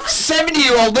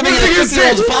 70-year-old living in a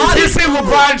 50-year-old's body. You say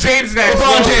LeBron James next.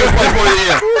 LeBron James White Boy of the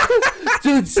Year.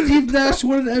 Dude, Steve Nash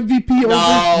won an MVP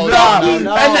No. End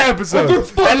the episode.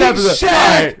 End the episode.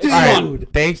 Shaq, All right.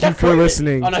 Thank you for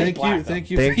listening. Oh, no, Thank you. Thank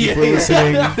you for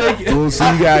listening. We'll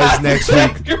see you guys next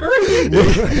week.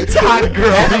 It's hot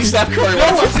girl. Half of Steph Curry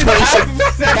won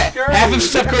Half of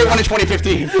Steph Curry won in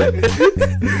 2015.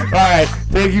 All right.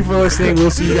 Thank you for listening.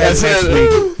 We'll see you guys next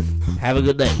week. Have a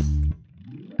good day.